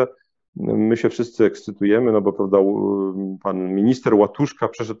taki, że my się wszyscy ekscytujemy, no bo prawda, pan minister Łatuszka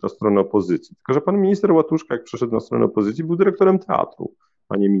przeszedł na stronę opozycji. Tylko że pan minister Łatuszka, jak przeszedł na stronę opozycji, był dyrektorem teatru,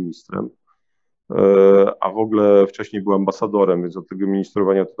 a nie ministrem. A w ogóle wcześniej był ambasadorem, więc od tego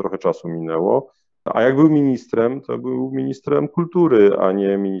ministrowania to trochę czasu minęło. A jak był ministrem, to był ministrem kultury, a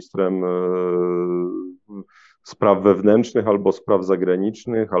nie ministrem spraw wewnętrznych, albo spraw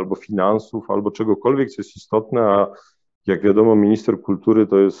zagranicznych, albo finansów, albo czegokolwiek, co jest istotne, a jak wiadomo, minister kultury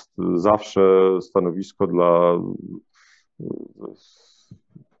to jest zawsze stanowisko dla...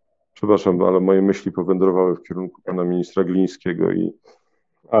 Przepraszam, ale moje myśli powędrowały w kierunku pana ministra Glińskiego i...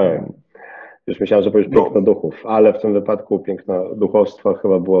 Ojej. Już myślałem, że powiesz piękno duchów, ale w tym wypadku piękno duchowstwa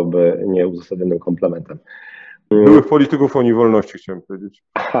chyba byłoby nieuzasadnionym komplementem. Byłych polityków Unii Wolności, chciałem powiedzieć.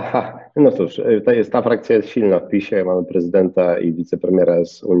 No cóż, ta frakcja jest silna w PiS-ie, mamy prezydenta i wicepremiera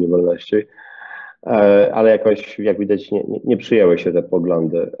z Unii Wolności, ale jakoś, jak widać, nie przyjęły się te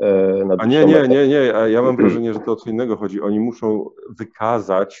poglądy. A nie, ja mam wrażenie, że to o co innego chodzi. Oni muszą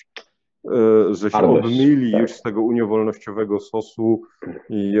wykazać, że się obmyli już z tego uniowolnościowego sosu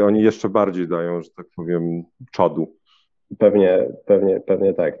i oni jeszcze bardziej dają, że tak powiem, czadu.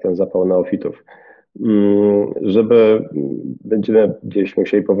 Pewnie tak, ten zapał neofitów. Żeby będziemy gdzieś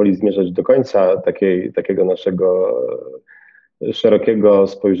musieli powoli zmierzać do końca takiego naszego szerokiego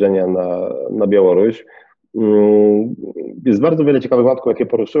spojrzenia na Białoruś. Jest bardzo wiele ciekawych wątków, jakie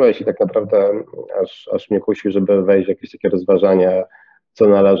poruszyłeś i tak naprawdę aż mnie kusi, żeby wejść w jakieś takie rozważania, co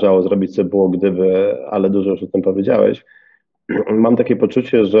należało zrobić, co było gdyby, ale dużo już o tym powiedziałeś. Mam takie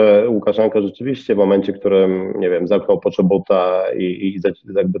poczucie, że Łukaszenko rzeczywiście w momencie, w którym, nie wiem, zamknął poczobuta i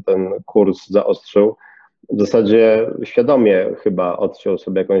jakby ten kurs zaostrzył, w zasadzie świadomie chyba odciął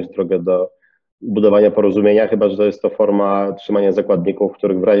sobie jakąś drogę do budowania porozumienia, chyba że to jest to forma trzymania zakładników,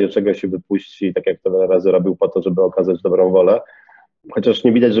 których w razie czego się wypuści, tak jak to wiele razy robił po to, żeby okazać dobrą wolę. Chociaż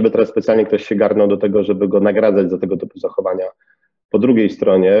nie widać, żeby teraz specjalnie ktoś się garnął do tego, żeby go nagradzać za tego typu zachowania. Po drugiej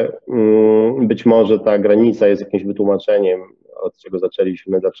stronie być może ta granica jest jakimś wytłumaczeniem, od czego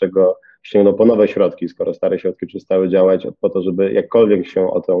zaczęliśmy, dlaczego sięgnął po nowe środki, skoro stare środki przestały działać, po to, żeby jakkolwiek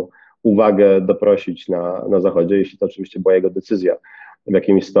się o tę uwagę doprosić na Zachodzie, jeśli to oczywiście była jego decyzja w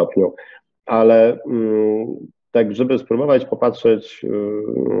jakimś stopniu. Ale tak, żeby spróbować popatrzeć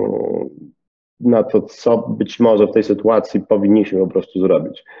na to, co być może w tej sytuacji powinniśmy po prostu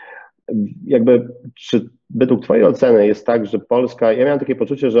zrobić. Jakby, czy według twojej oceny jest tak, że Polska, ja miałem takie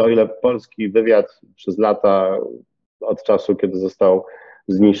poczucie, że o ile polski wywiad przez lata, od czasu, kiedy został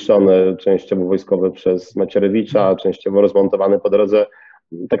zniszczony częściowo wojskowy przez Macierewicza, częściowo rozmontowany po drodze,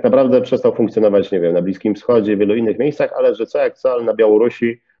 tak naprawdę przestał funkcjonować, nie wiem, na Bliskim Wschodzie, w wielu innych miejscach, ale że co jak co, ale na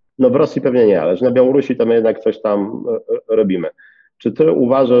Białorusi, no w Rosji pewnie nie, ale że na Białorusi to my jednak coś tam robimy. Czy ty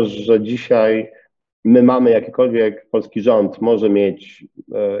uważasz, że dzisiaj my mamy jakikolwiek, polski rząd może mieć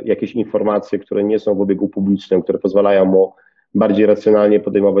jakieś informacje, które nie są w obiegu publicznym, które pozwalają mu bardziej racjonalnie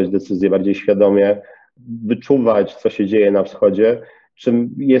podejmować decyzje, bardziej świadomie wyczuwać, co się dzieje na wschodzie? Czy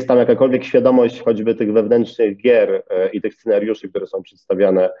jest tam jakakolwiek świadomość choćby tych wewnętrznych gier i tych scenariuszy, które są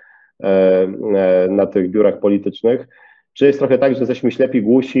przedstawiane na tych biurach politycznych? Czy jest trochę tak, że jesteśmy ślepi,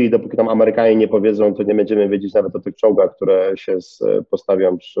 głusi i dopóki tam Amerykanie nie powiedzą, to nie będziemy wiedzieć nawet o tych czołgach, które się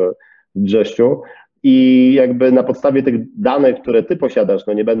postawią przy Brześciu? I jakby na podstawie tych danych, które ty posiadasz,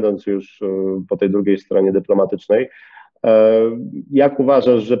 no nie będąc już po tej drugiej stronie dyplomatycznej, jak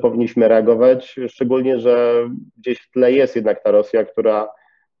uważasz, że powinniśmy reagować? Szczególnie, że gdzieś w tle jest jednak ta Rosja, która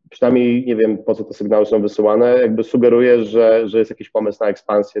przynajmniej, nie wiem po co te sygnały są wysyłane, jakby sugeruje, że jest jakiś pomysł na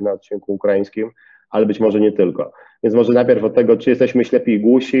ekspansję na odcinku ukraińskim, ale być może nie tylko. Więc może najpierw od tego, czy jesteśmy ślepi i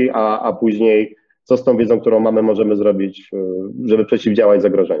głusi, a później co z tą wiedzą, którą mamy, możemy zrobić, żeby przeciwdziałać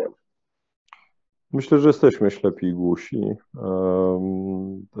zagrożeniom? Myślę, że jesteśmy ślepi i głusi.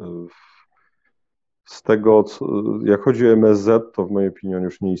 Z tego, jak chodzi o MSZ, to w mojej opinii on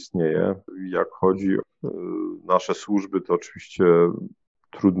już nie istnieje. Jak chodzi o nasze służby, to oczywiście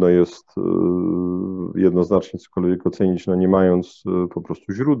trudno jest jednoznacznie cokolwiek ocenić, no nie mając po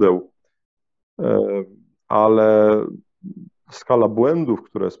prostu źródeł, ale skala błędów,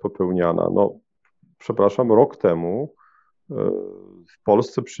 która jest popełniana, no przepraszam, rok temu w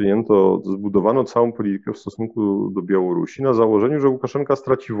Polsce zbudowano całą politykę w stosunku do Białorusi na założeniu, że Łukaszenka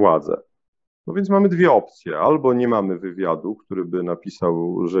straci władzę. No więc mamy dwie opcje. Albo nie mamy wywiadu, który by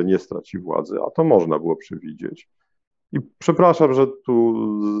napisał, że nie straci władzy, a to można było przewidzieć. I przepraszam, że tu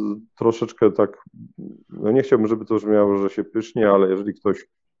troszeczkę tak, no nie chciałbym, żeby to brzmiało, że się pysznie, ale jeżeli ktoś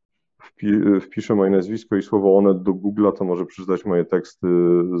wpisze moje nazwisko i słowo Onetu do Google'a, to może przeczytać moje teksty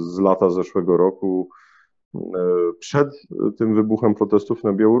z lata zeszłego roku, przed tym wybuchem protestów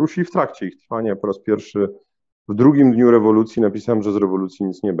na Białorusi i w trakcie ich trwania. Po raz pierwszy w drugim dniu rewolucji napisałem, że z rewolucji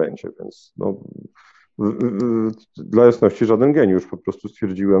nic nie będzie, więc no, dla jasności żaden geniusz. Po prostu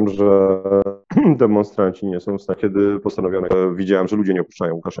stwierdziłem, że demonstranci nie są w stanie, kiedy postanowiono, widziałem, że ludzie nie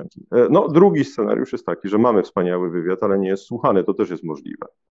opuszczają Łukaszenki. No, drugi scenariusz jest taki, że mamy wspaniały wywiad, ale nie jest słuchany, to też jest możliwe.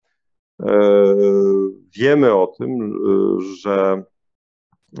 Wiemy o tym, że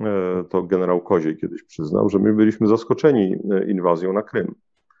to generał Koziej kiedyś przyznał, że my byliśmy zaskoczeni inwazją na Krym.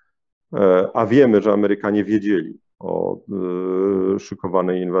 A wiemy, że Amerykanie wiedzieli o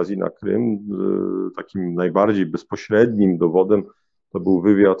szykowanej inwazji na Krym. Takim najbardziej bezpośrednim dowodem to był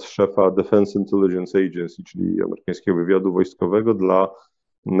wywiad szefa Defense Intelligence Agency, czyli amerykańskiego wywiadu wojskowego dla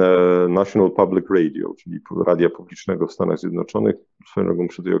National Public Radio, czyli radia publicznego w Stanach Zjednoczonych. Swoją drogą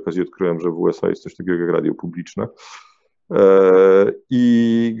przy tej okazji odkryłem, że w USA jest coś takiego jak radio publiczne.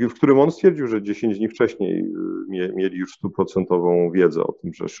 I w którym on stwierdził, że 10 dni wcześniej mieli już 100% wiedzę o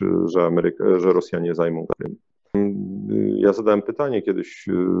tym, że Rosjanie zajmą Krym. Ja zadałem pytanie kiedyś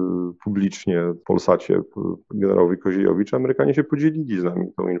publicznie w Polsacie generałowi Koziejowi, czy Amerykanie się podzielili z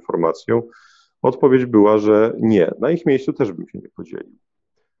nami tą informacją. Odpowiedź była, że nie. Na ich miejscu też bym się nie podzielił.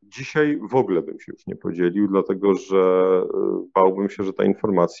 Dzisiaj w ogóle bym się już nie podzielił, dlatego że bałbym się, że ta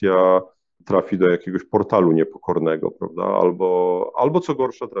informacja trafi do jakiegoś portalu niepokornego, prawda? Albo co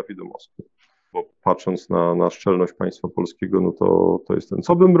gorsza trafi do Moskwy. Bo patrząc na szczelność państwa polskiego, no to jest ten.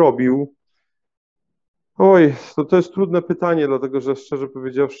 Co bym robił? Oj, to jest trudne pytanie, dlatego że szczerze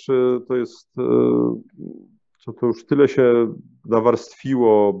powiedziawszy, to już tyle się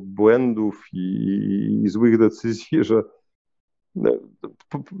nawarstwiło błędów i złych decyzji, że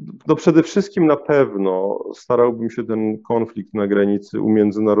no przede wszystkim na pewno starałbym się ten konflikt na granicy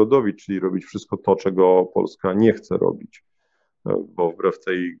umiędzynarodowić, czyli robić wszystko to, czego Polska nie chce robić, bo wbrew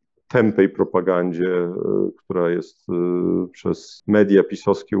tej tępej propagandzie, która jest przez media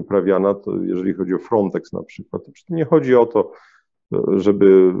pisowskie uprawiana, to jeżeli chodzi o Frontex na przykład, to nie chodzi o to,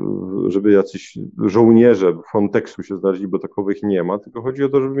 żeby jacyś żołnierze Frontexu się znaleźli, bo takowych nie ma, tylko chodzi o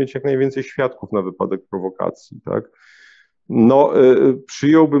to, żeby mieć jak najwięcej świadków na wypadek prowokacji, tak? No,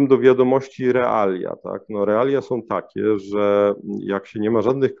 przyjąłbym do wiadomości realia, tak? No, realia są takie, że jak się nie ma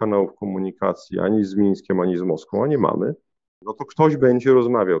żadnych kanałów komunikacji ani z Mińskiem, ani z Moskwą, a nie mamy, no to ktoś będzie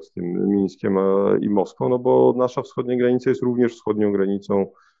rozmawiał z tym Mińskiem i Moskwą, no bo nasza wschodnia granica jest również wschodnią granicą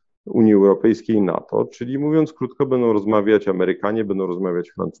Unii Europejskiej i NATO, czyli mówiąc krótko, będą rozmawiać Amerykanie, będą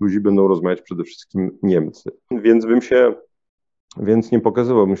rozmawiać Francuzi, będą rozmawiać przede wszystkim Niemcy. Więc nie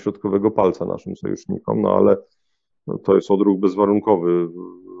pokazywałbym środkowego palca naszym sojusznikom, no ale to jest odruch bezwarunkowy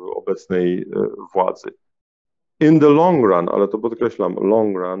obecnej władzy. In the long run, ale to podkreślam,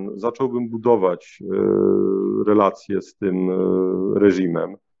 long run, zacząłbym budować relacje z tym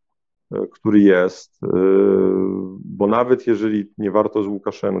reżimem, który jest, bo nawet jeżeli nie warto z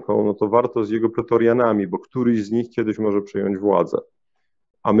Łukaszenką, no to warto z jego pretorianami, bo któryś z nich kiedyś może przejąć władzę.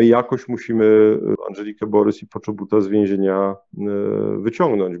 A my jakoś musimy Andżelikę Borys i Poczobuta z więzienia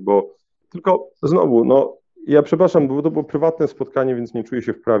wyciągnąć, bo tylko znowu, no ja przepraszam, bo to było prywatne spotkanie, więc nie czuję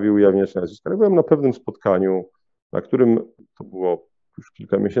się w prawie ujawniać nazwiska. Ja byłem na pewnym spotkaniu, na którym, to było już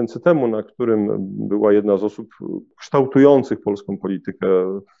kilka miesięcy temu, na którym była jedna z osób kształtujących polską politykę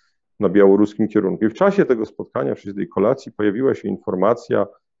na białoruskim kierunku. I w czasie tego spotkania, w czasie tej kolacji pojawiła się informacja,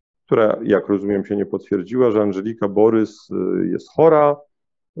 która, jak rozumiem, się nie potwierdziła, że Andżelika Borys jest chora,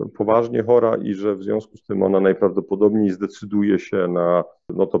 poważnie chora i że w związku z tym ona najprawdopodobniej zdecyduje się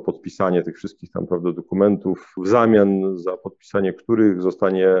na to podpisanie tych wszystkich tam, prawda, dokumentów, w zamian za podpisanie których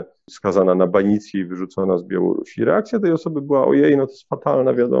zostanie skazana na banicję i wyrzucona z Białorusi. Reakcja tej osoby była: ojej, no to jest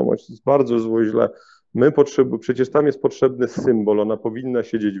fatalna wiadomość, to jest bardzo zło, źle. Przecież tam jest potrzebny symbol, ona powinna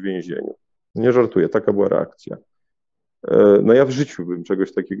siedzieć w więzieniu. Nie żartuję, taka była reakcja. No ja w życiu bym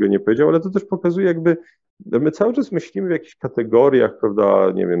czegoś takiego nie powiedział, ale to też pokazuje, jakby my cały czas myślimy w jakichś kategoriach,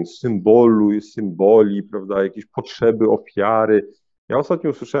 prawda, nie wiem, symboli, prawda, jakieś potrzeby, ofiary. Ja ostatnio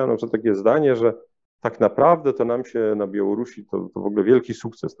usłyszałem na przykład takie zdanie, że tak naprawdę to nam się na Białorusi, to w ogóle wielki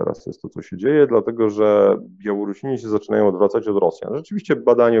sukces teraz jest to, co się dzieje, dlatego że Białorusini się zaczynają odwracać od Rosjan. Rzeczywiście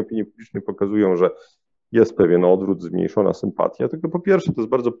badania opinii publicznej pokazują, że jest pewien odwrót, zmniejszona sympatia, tylko po pierwsze to jest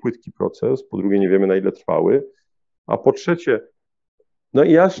bardzo płytki proces, po drugie nie wiemy, na ile trwały, a po trzecie, no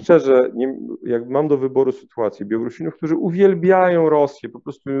i ja szczerze, jak mam do wyboru sytuację Białorusinów, którzy uwielbiają Rosję, po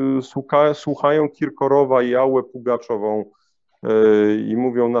prostu słuchają Kirkorowa i Ałę Pugaczową i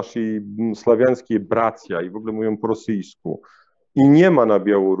mówią naszej sławianckiej bracia i w ogóle mówią po rosyjsku. I nie ma na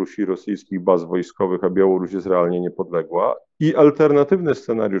Białorusi rosyjskich baz wojskowych, a Białoruś jest realnie niepodległa. I alternatywny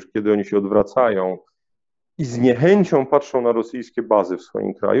scenariusz, kiedy oni się odwracają i z niechęcią patrzą na rosyjskie bazy w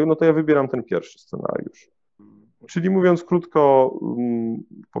swoim kraju, no to ja wybieram ten pierwszy scenariusz. Czyli mówiąc krótko,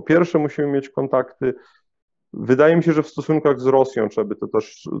 po pierwsze musimy mieć kontakty. Wydaje mi się, że w stosunkach z Rosją trzeba by to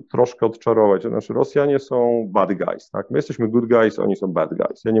też troszkę odczarować. Znaczy Rosjanie są bad guys, tak? My jesteśmy good guys, oni są bad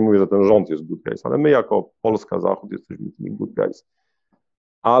guys. Ja nie mówię, że ten rząd jest good guys, ale my jako Polska, Zachód jesteśmy tymi good guys.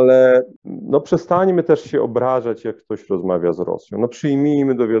 Ale no przestańmy też się obrażać, jak ktoś rozmawia z Rosją. No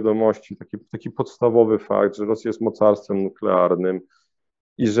przyjmijmy do wiadomości taki podstawowy fakt, że Rosja jest mocarstwem nuklearnym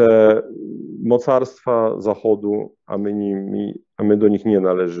i że mocarstwa Zachodu, a my do nich nie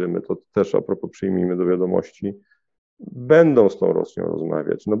należymy, to też a propos przyjmijmy do wiadomości, będą z tą Rosją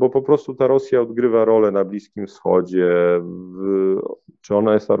rozmawiać, no bo po prostu ta Rosja odgrywa rolę na Bliskim Wschodzie, czy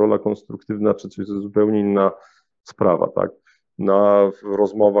ona jest ta rola konstruktywna, czy coś, to jest zupełnie inna sprawa, tak? W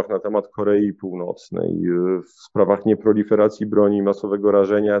rozmowach na temat Korei Północnej, w sprawach nieproliferacji broni, masowego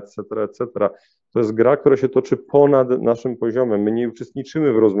rażenia, etc., etc. To jest gra, która się toczy ponad naszym poziomem. My nie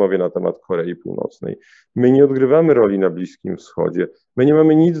uczestniczymy w rozmowie na temat Korei Północnej. My nie odgrywamy roli na Bliskim Wschodzie. My nie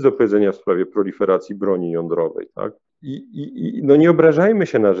mamy nic do powiedzenia w sprawie proliferacji broni jądrowej, tak? No nie obrażajmy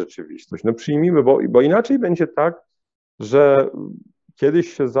się na rzeczywistość, no przyjmijmy, bo inaczej będzie tak, że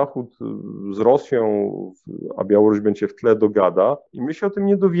kiedyś się Zachód z Rosją, a Białoruś będzie w tle, dogada i my się o tym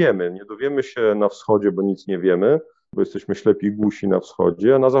nie dowiemy. Nie dowiemy się na wschodzie, bo nic nie wiemy, bo jesteśmy ślepi i głusi na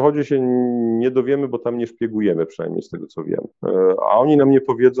wschodzie, a na zachodzie się nie dowiemy, bo tam nie szpiegujemy, przynajmniej z tego co wiem. A oni nam nie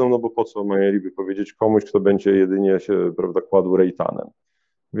powiedzą, no bo po co mieliby powiedzieć komuś, kto będzie jedynie się, prawda, kładł rejtanem.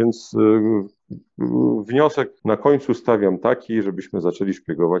 Więc wniosek na końcu stawiam taki, żebyśmy zaczęli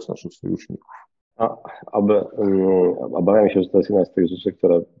szpiegować naszych sojuszników. Obawiam się, że to jest jedna z tych rzeczy,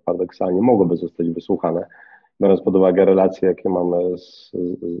 które paradoksalnie mogłyby zostać wysłuchane, biorąc pod uwagę relacje, jakie mamy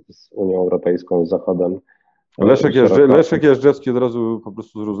z Unią Europejską, z Zachodem. Leszek Jażdżewski od razu po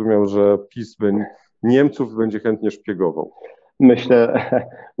prostu zrozumiał, że PiS Niemców będzie chętnie szpiegował.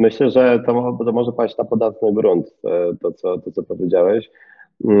 Myślę, że to może paść na podatny grunt, to co powiedziałeś.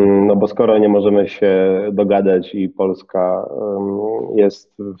 No bo skoro nie możemy się dogadać i Polska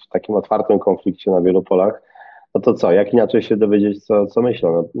jest w takim otwartym konflikcie na wielu polach, no to co, jak inaczej się dowiedzieć, co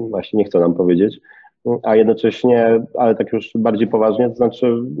myślą? No właśnie nie chcą nam powiedzieć, a jednocześnie, ale tak już bardziej poważnie, to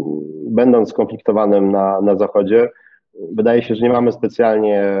znaczy będąc skonfliktowanym na Zachodzie, wydaje się, że nie mamy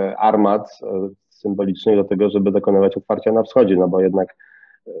specjalnie armat symbolicznych do tego, żeby dokonywać otwarcia na wschodzie, no bo jednak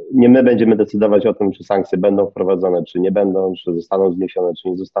nie my będziemy decydować o tym, czy sankcje będą wprowadzone, czy nie będą, czy zostaną zniesione, czy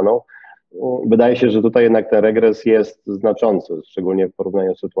nie zostaną. Wydaje się, że tutaj jednak ten regres jest znaczący, szczególnie w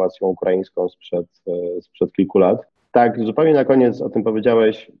porównaniu z sytuacją ukraińską sprzed kilku lat. Tak, zupełnie na koniec o tym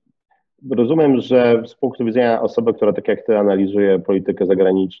powiedziałeś. Rozumiem, że z punktu widzenia osoby, która tak jak ty analizuje politykę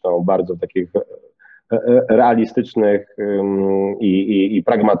zagraniczną bardzo w takich realistycznych i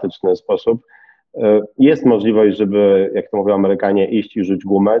pragmatyczny sposób, jest możliwość, żeby, jak to mówią Amerykanie, iść i rzuć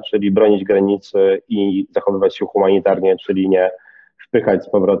gumę, czyli bronić granicy i zachowywać się humanitarnie, czyli nie wpychać z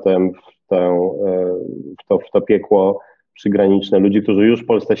powrotem w to piekło przygraniczne ludzi, którzy już w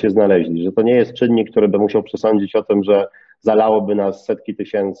Polsce się znaleźli, że to nie jest czynnik, który by musiał przesądzić o tym, że zalałoby nas setki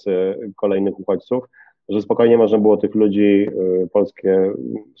tysięcy kolejnych uchodźców, że spokojnie można było tych ludzi, polskie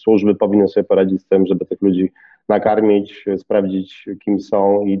służby powinny sobie poradzić z tym, żeby tych ludzi nakarmić, sprawdzić, kim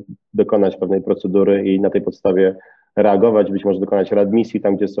są i dokonać pewnej procedury i na tej podstawie reagować, być może dokonać readmisji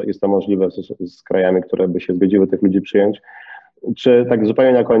tam, gdzie jest to możliwe z krajami, które by się zgodziły tych ludzi przyjąć. Czy tak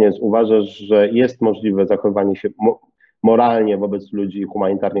zupełnie na koniec uważasz, że jest możliwe zachowanie się moralnie wobec ludzi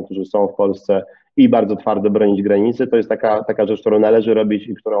humanitarnie, którzy są w Polsce i bardzo twardo bronić granicy? To jest taka rzecz, którą należy robić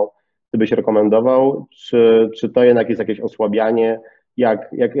i którą ty byś rekomendował? Czy to jednak jest jakieś osłabianie?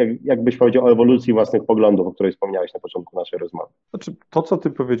 Jak byś powiedział o ewolucji własnych poglądów, o której wspomniałeś na początku naszej rozmowy? Znaczy, to, co ty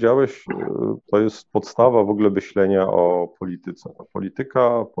powiedziałeś, to jest podstawa w ogóle myślenia o polityce.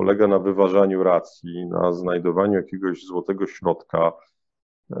 Polityka polega na wyważaniu racji, na znajdowaniu jakiegoś złotego środka.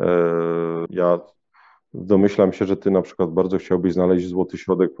 Ja domyślam się, że ty na przykład bardzo chciałbyś znaleźć złoty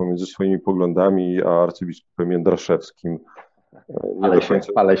środek pomiędzy swoimi poglądami a arcybiskupem Jędraszewskim.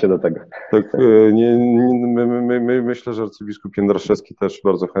 Ale się do tego. Tak, myślę, że arcybiskup Jędraszewski też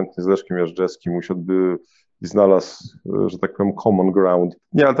bardzo chętnie z Leszkiem Jażdżewskim usiadłby i znalazł, że tak powiem, common ground.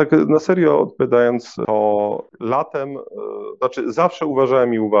 Nie, ale tak na serio odpowiadając, to latem, znaczy zawsze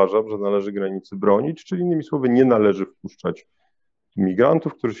uważałem i uważam, że należy granicy bronić, czyli innymi słowy nie należy wpuszczać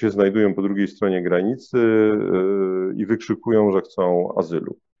migrantów, którzy się znajdują po drugiej stronie granicy i wykrzykują, że chcą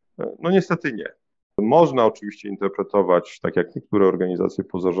azylu. No niestety nie. Można oczywiście interpretować, tak jak niektóre organizacje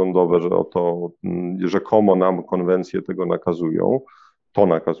pozarządowe, że oto rzekomo nam konwencje tego nakazują,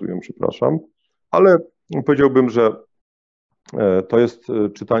 ale powiedziałbym, że to jest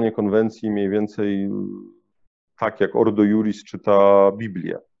czytanie konwencji mniej więcej tak, jak Ordo Iuris czyta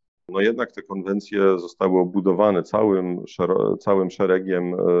Biblię. No jednak te konwencje zostały obudowane całym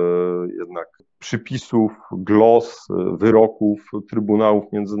szeregiem jednak przypisów, glos, wyroków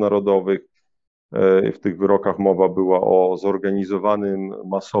trybunałów międzynarodowych. W tych wyrokach mowa była o zorganizowanym,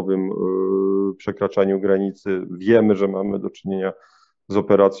 masowym przekraczaniu granicy. Wiemy, że mamy do czynienia z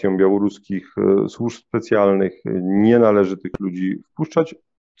operacją białoruskich służb specjalnych. Nie należy tych ludzi wpuszczać,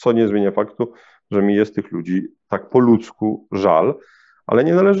 co nie zmienia faktu, że mi jest tych ludzi tak po ludzku żal, ale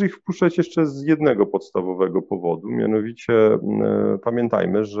nie należy ich wpuszczać jeszcze z jednego podstawowego powodu, mianowicie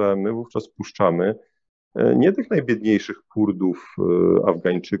pamiętajmy, że my wówczas wpuszczamy nie tych najbiedniejszych Kurdów,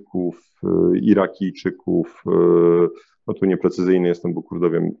 Afgańczyków, Irakijczyków, no tu nieprecyzyjny jestem, bo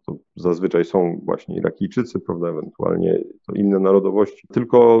Kurdowie to zazwyczaj są właśnie Irakijczycy, prawda, ewentualnie to inne narodowości,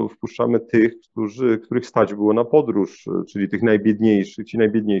 tylko wpuszczamy tych, których stać było na podróż, czyli tych najbiedniejszych, ci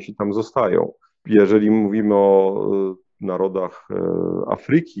najbiedniejsi tam zostają. Jeżeli mówimy o narodach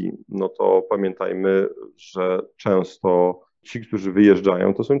Afryki, no to pamiętajmy, że często ci, którzy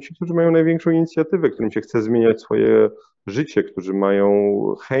wyjeżdżają, to są ci, którzy mają największą inicjatywę, którym się chce zmieniać swoje życie, którzy mają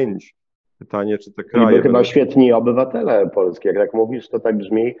chęć Pytanie, czy te Byliby kraje... chyba świetni obywatele polscy. Jak tak mówisz, to tak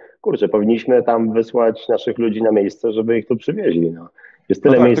brzmi, kurczę, powinniśmy tam wysłać naszych ludzi na miejsce, żeby ich tu przywieźli. No. Jest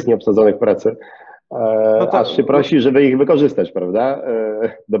tyle miejsc nieobsadzonych pracy, aż się prosi, żeby ich wykorzystać, prawda,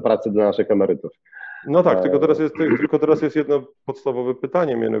 do pracy dla naszych emerytów. No tak, tylko teraz jest jedno podstawowe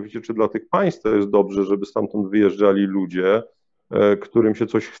pytanie, mianowicie czy dla tych państw to jest dobrze, żeby stamtąd wyjeżdżali ludzie, którym się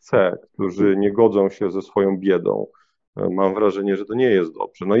coś chce, którzy nie godzą się ze swoją biedą. Mam wrażenie, że to nie jest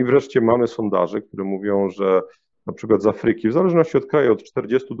dobrze. No i wreszcie mamy sondaże, które mówią, że na przykład z Afryki, w zależności od kraju, od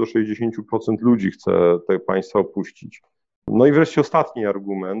 40 do 60% ludzi chce te państwa opuścić. No i wreszcie ostatni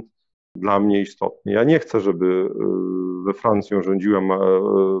argument, dla mnie istotny. Ja nie chcę, żeby we Francji rządziła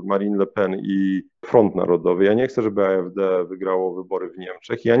Marine Le Pen i Front Narodowy. Ja nie chcę, żeby AfD wygrało wybory w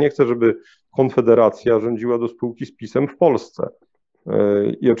Niemczech. Ja nie chcę, żeby Konfederacja rządziła do spółki z PiS-em w Polsce.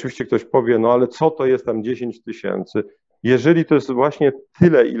 I oczywiście ktoś powie, no ale co to jest tam 10 000? Jeżeli to jest właśnie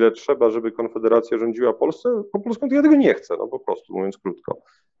tyle, ile trzeba, żeby Konfederacja rządziła po Polską, to ja tego nie chcę, no po prostu, mówiąc krótko.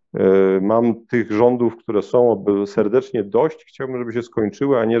 Mam tych rządów, które są serdecznie dość, chciałbym, żeby się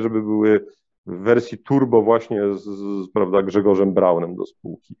skończyły, a nie żeby były w wersji turbo właśnie prawda, Grzegorzem Braunem do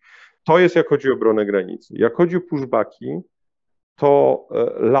spółki. To jest jak chodzi o obronę granicy. Jak chodzi o pushbacki, to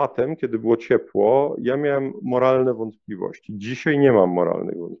latem, kiedy było ciepło, ja miałem moralne wątpliwości. Dzisiaj nie mam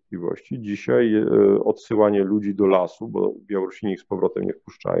moralnych wątpliwości. Dzisiaj odsyłanie ludzi do lasu, bo Białorusini ich z powrotem nie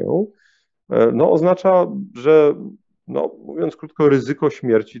wpuszczają, no oznacza, że no, mówiąc krótko, ryzyko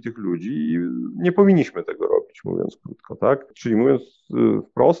śmierci tych ludzi i nie powinniśmy tego robić, mówiąc krótko, tak? Czyli mówiąc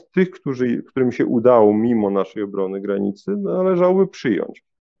wprost, tych, którym się udało mimo naszej obrony granicy, należałoby przyjąć.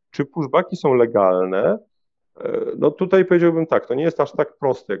 Czy pushbacki są legalne? No tutaj powiedziałbym tak, to nie jest aż tak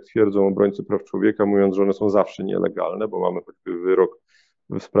proste, jak twierdzą obrońcy praw człowieka, mówiąc, że one są zawsze nielegalne, bo mamy choćby wyrok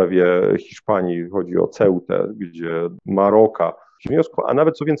w sprawie Hiszpanii, chodzi o Ceutę, gdzie Maroka, a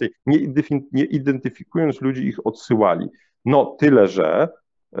nawet co więcej, nie identyfikując ludzi, ich odsyłali. No tyle, że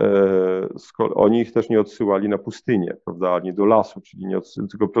oni ich też nie odsyłali na pustynię, prawda, ani do lasu, czyli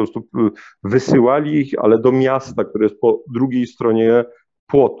tylko po prostu wysyłali ich, ale do miasta, które jest po drugiej stronie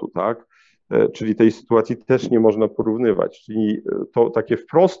płotu, tak? Czyli tej sytuacji też nie można porównywać. Czyli to takie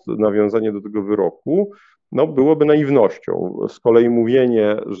wprost nawiązanie do tego wyroku, no byłoby naiwnością. Z kolei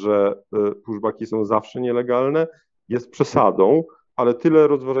mówienie, że pushbacki są zawsze nielegalne, jest przesadą, ale tyle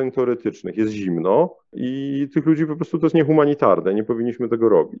rozważań teoretycznych, jest zimno i tych ludzi po prostu to jest niehumanitarne, nie powinniśmy tego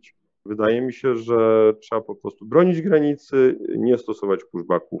robić. Wydaje mi się, że trzeba po prostu bronić granicy, nie stosować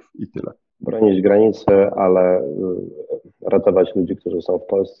pushbacków i tyle. Bronić granicy, ale ratować ludzi, którzy są w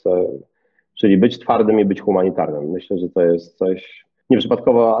Polsce, czyli być twardym i być humanitarnym. Myślę, że to jest coś...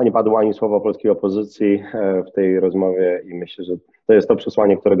 Nieprzypadkowo nie padło ani słowo polskiej opozycji w tej rozmowie i myślę, że to jest to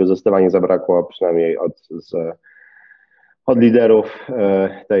przesłanie, którego zdecydowanie zabrakło, przynajmniej od liderów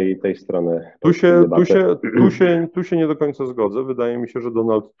tej strony. Tu się nie do końca zgodzę. Wydaje mi się, że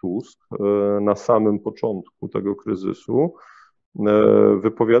Donald Tusk na samym początku tego kryzysu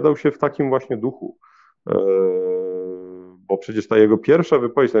wypowiadał się w takim właśnie duchu. Bo przecież ta jego pierwsza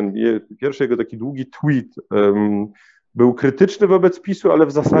wypowiedź, pierwszy jego taki długi tweet był krytyczny wobec PiS-u, ale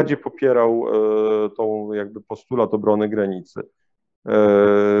w zasadzie popierał tą jakby postulat obrony granicy.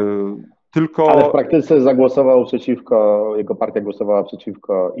 Ale w praktyce zagłosował przeciwko, jego partia głosowała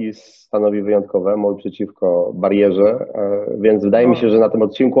przeciwko i stanowi wyjątkowemu, i przeciwko barierze, więc wydaje mi się, że na tym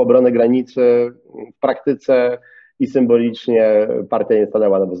odcinku obrony granicy w praktyce i symbolicznie partia nie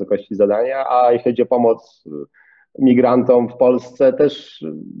stanęła na wysokości zadania, a jeśli chodzi o pomoc migrantom w Polsce, też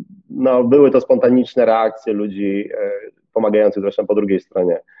no, były to spontaniczne reakcje ludzi pomagających zresztą po drugiej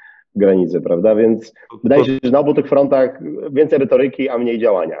stronie granicy, prawda? Więc wydaje się, że na obu tych frontach więcej retoryki, a mniej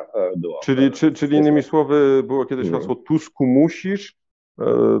działania było. Czyli innymi słowy było kiedyś hasło Tusku musisz,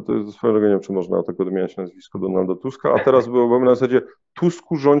 to jest swoją drogą, nie wiem, czy można tak odmieniać nazwisko Donalda Tuska, a teraz było na zasadzie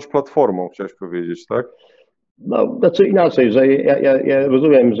Tusku rządź platformą, chciałeś powiedzieć, tak? No, znaczy inaczej, że ja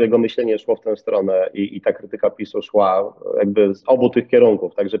rozumiem, że jego myślenie szło w tę stronę i ta krytyka PiS-u szła jakby z obu tych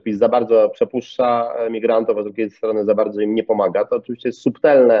kierunków, także PiS za bardzo przepuszcza migrantów, a z drugiej strony za bardzo im nie pomaga. To oczywiście jest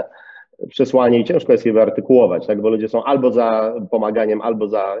subtelne przesłanie i ciężko jest je wyartykułować, tak? Bo ludzie są albo za pomaganiem, albo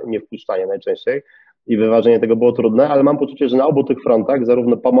za niewpuszczaniem najczęściej i wyważenie tego było trudne, ale mam poczucie, że na obu tych frontach,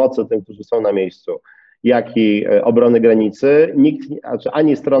 zarówno pomocy tym, którzy są na miejscu, jak i obrony granicy,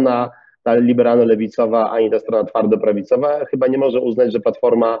 ani strona ta liberalno-lewicowa, ani ta strona twardo-prawicowa chyba nie może uznać, że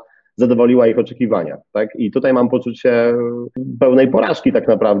Platforma zadowoliła ich oczekiwania. Tak? I tutaj mam poczucie pełnej porażki tak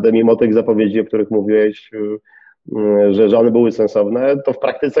naprawdę, mimo tych zapowiedzi, o których mówiłeś, że one były sensowne, to w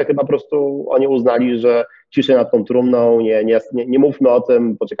praktyce chyba po prostu oni uznali, że ciszej nad tą trumną, nie mówmy o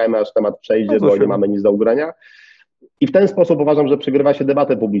tym, poczekajmy aż temat przejdzie, bo nie mamy nic do ugrania. I w ten sposób uważam, że przegrywa się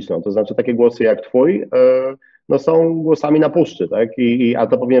debatę publiczną, to znaczy takie głosy jak twój no są głosami na puszczy, tak? A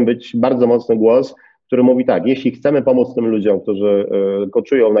to powinien być bardzo mocny głos, który mówi tak, jeśli chcemy pomóc tym ludziom, którzy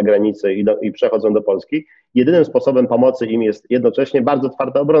koczują na granicy i przechodzą do Polski, jedynym sposobem pomocy im jest jednocześnie bardzo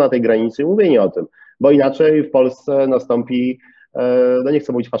twarda obrona tej granicy i mówienie o tym, bo inaczej w Polsce nastąpi, no nie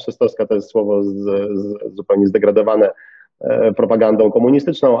chcę mówić faszystowska, to jest słowo zupełnie zdegradowane propagandą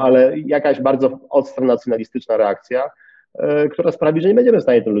komunistyczną, ale jakaś bardzo ostra nacjonalistyczna reakcja, która sprawi, że nie będziemy w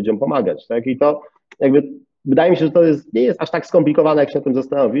stanie tym ludziom pomagać. Tak? I to jakby wydaje mi się, że to nie jest aż tak skomplikowane, jak się na tym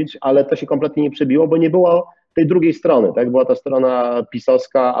zastanowić, ale to się kompletnie nie przebiło, bo nie było tej drugiej strony. Tak? Była ta strona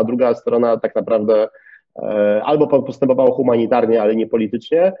pisowska, a druga strona tak naprawdę albo postępowała humanitarnie, ale nie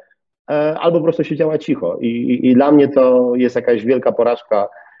politycznie, albo po prostu siedziała cicho. I dla mnie to jest jakaś wielka porażka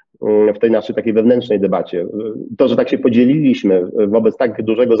w tej naszej takiej wewnętrznej debacie. To, że tak się podzieliliśmy wobec tak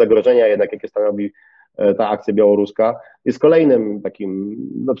dużego zagrożenia, jednak jakie stanowi ta akcja białoruska, jest kolejnym takim,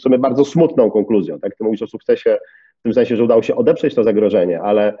 no w sumie bardzo smutną konkluzją. Tak? Ty mówisz o sukcesie w tym sensie, że udało się odeprzeć to zagrożenie,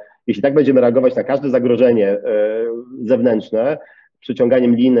 ale jeśli tak będziemy reagować na każde zagrożenie zewnętrzne,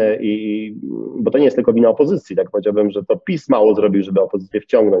 przyciąganiem liny, bo to nie jest tylko wina opozycji, tak powiedziałbym, że to PiS mało zrobił, żeby opozycję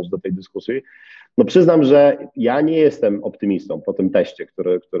wciągnąć do tej dyskusji. No przyznam, że ja nie jestem optymistą po tym teście,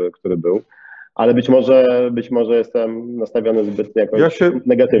 który był, ale być może jestem nastawiony zbyt jakoś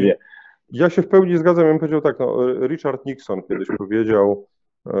negatywnie. Ja się w pełni zgadzam, ja bym powiedział tak, no, Richard Nixon kiedyś powiedział,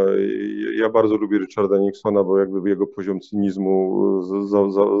 ja bardzo lubię Richarda Nixona, bo jakby jego poziom cynizmu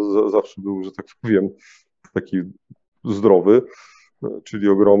zawsze był, że tak powiem, taki zdrowy, czyli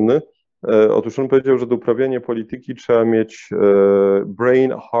ogromny. Otóż on powiedział, że do uprawiania polityki trzeba mieć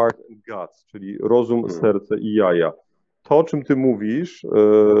brain, heart and guts, czyli rozum, serce i jaja. To, o czym ty mówisz,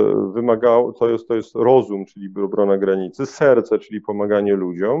 to jest rozum, czyli obrona granicy, serce, czyli pomaganie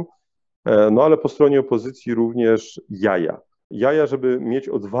ludziom, no ale po stronie opozycji również jaja. Jaja, żeby mieć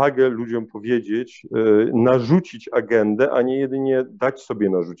odwagę ludziom powiedzieć, narzucić agendę, a nie jedynie dać sobie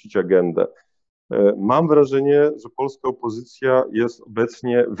narzucić agendę. Mam wrażenie, że polska opozycja jest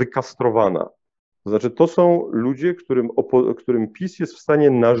obecnie wykastrowana. To znaczy, to są ludzie, którym PiS jest w stanie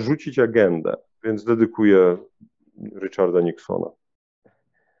narzucić agendę, więc dedykuję Richarda Nixona.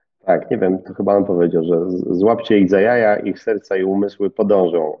 Tak, nie wiem, to chyba on powiedział, że złapcie ich za jaja, ich serca i umysły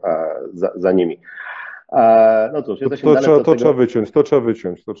podążą za nimi. No cóż, jesteśmy dalece od tego... To trzeba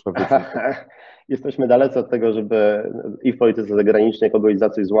wyciąć. Jesteśmy dalece od tego, żeby i w polityce zagranicznej kogoś za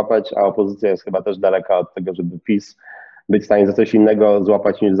coś złapać, a opozycja jest chyba też daleka od tego, żeby PiS być w stanie za coś innego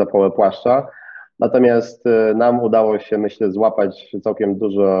złapać niż za połę płaszcza. Natomiast nam udało się, myślę, złapać całkiem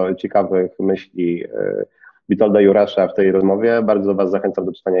dużo ciekawych myśli Witolda Jurasza w tej rozmowie. Bardzo Was zachęcam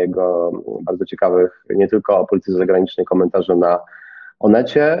do czytania jego bardzo ciekawych, nie tylko o polityce zagranicznej, komentarzy na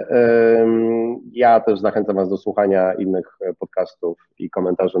Onecie. Ja też zachęcam Was do słuchania innych podcastów i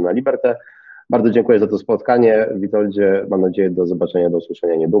komentarzy na Liberté. Bardzo dziękuję za to spotkanie. Witoldzie, mam nadzieję do zobaczenia, do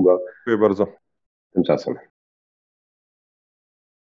usłyszenia niedługo. Dziękuję bardzo. Tymczasem.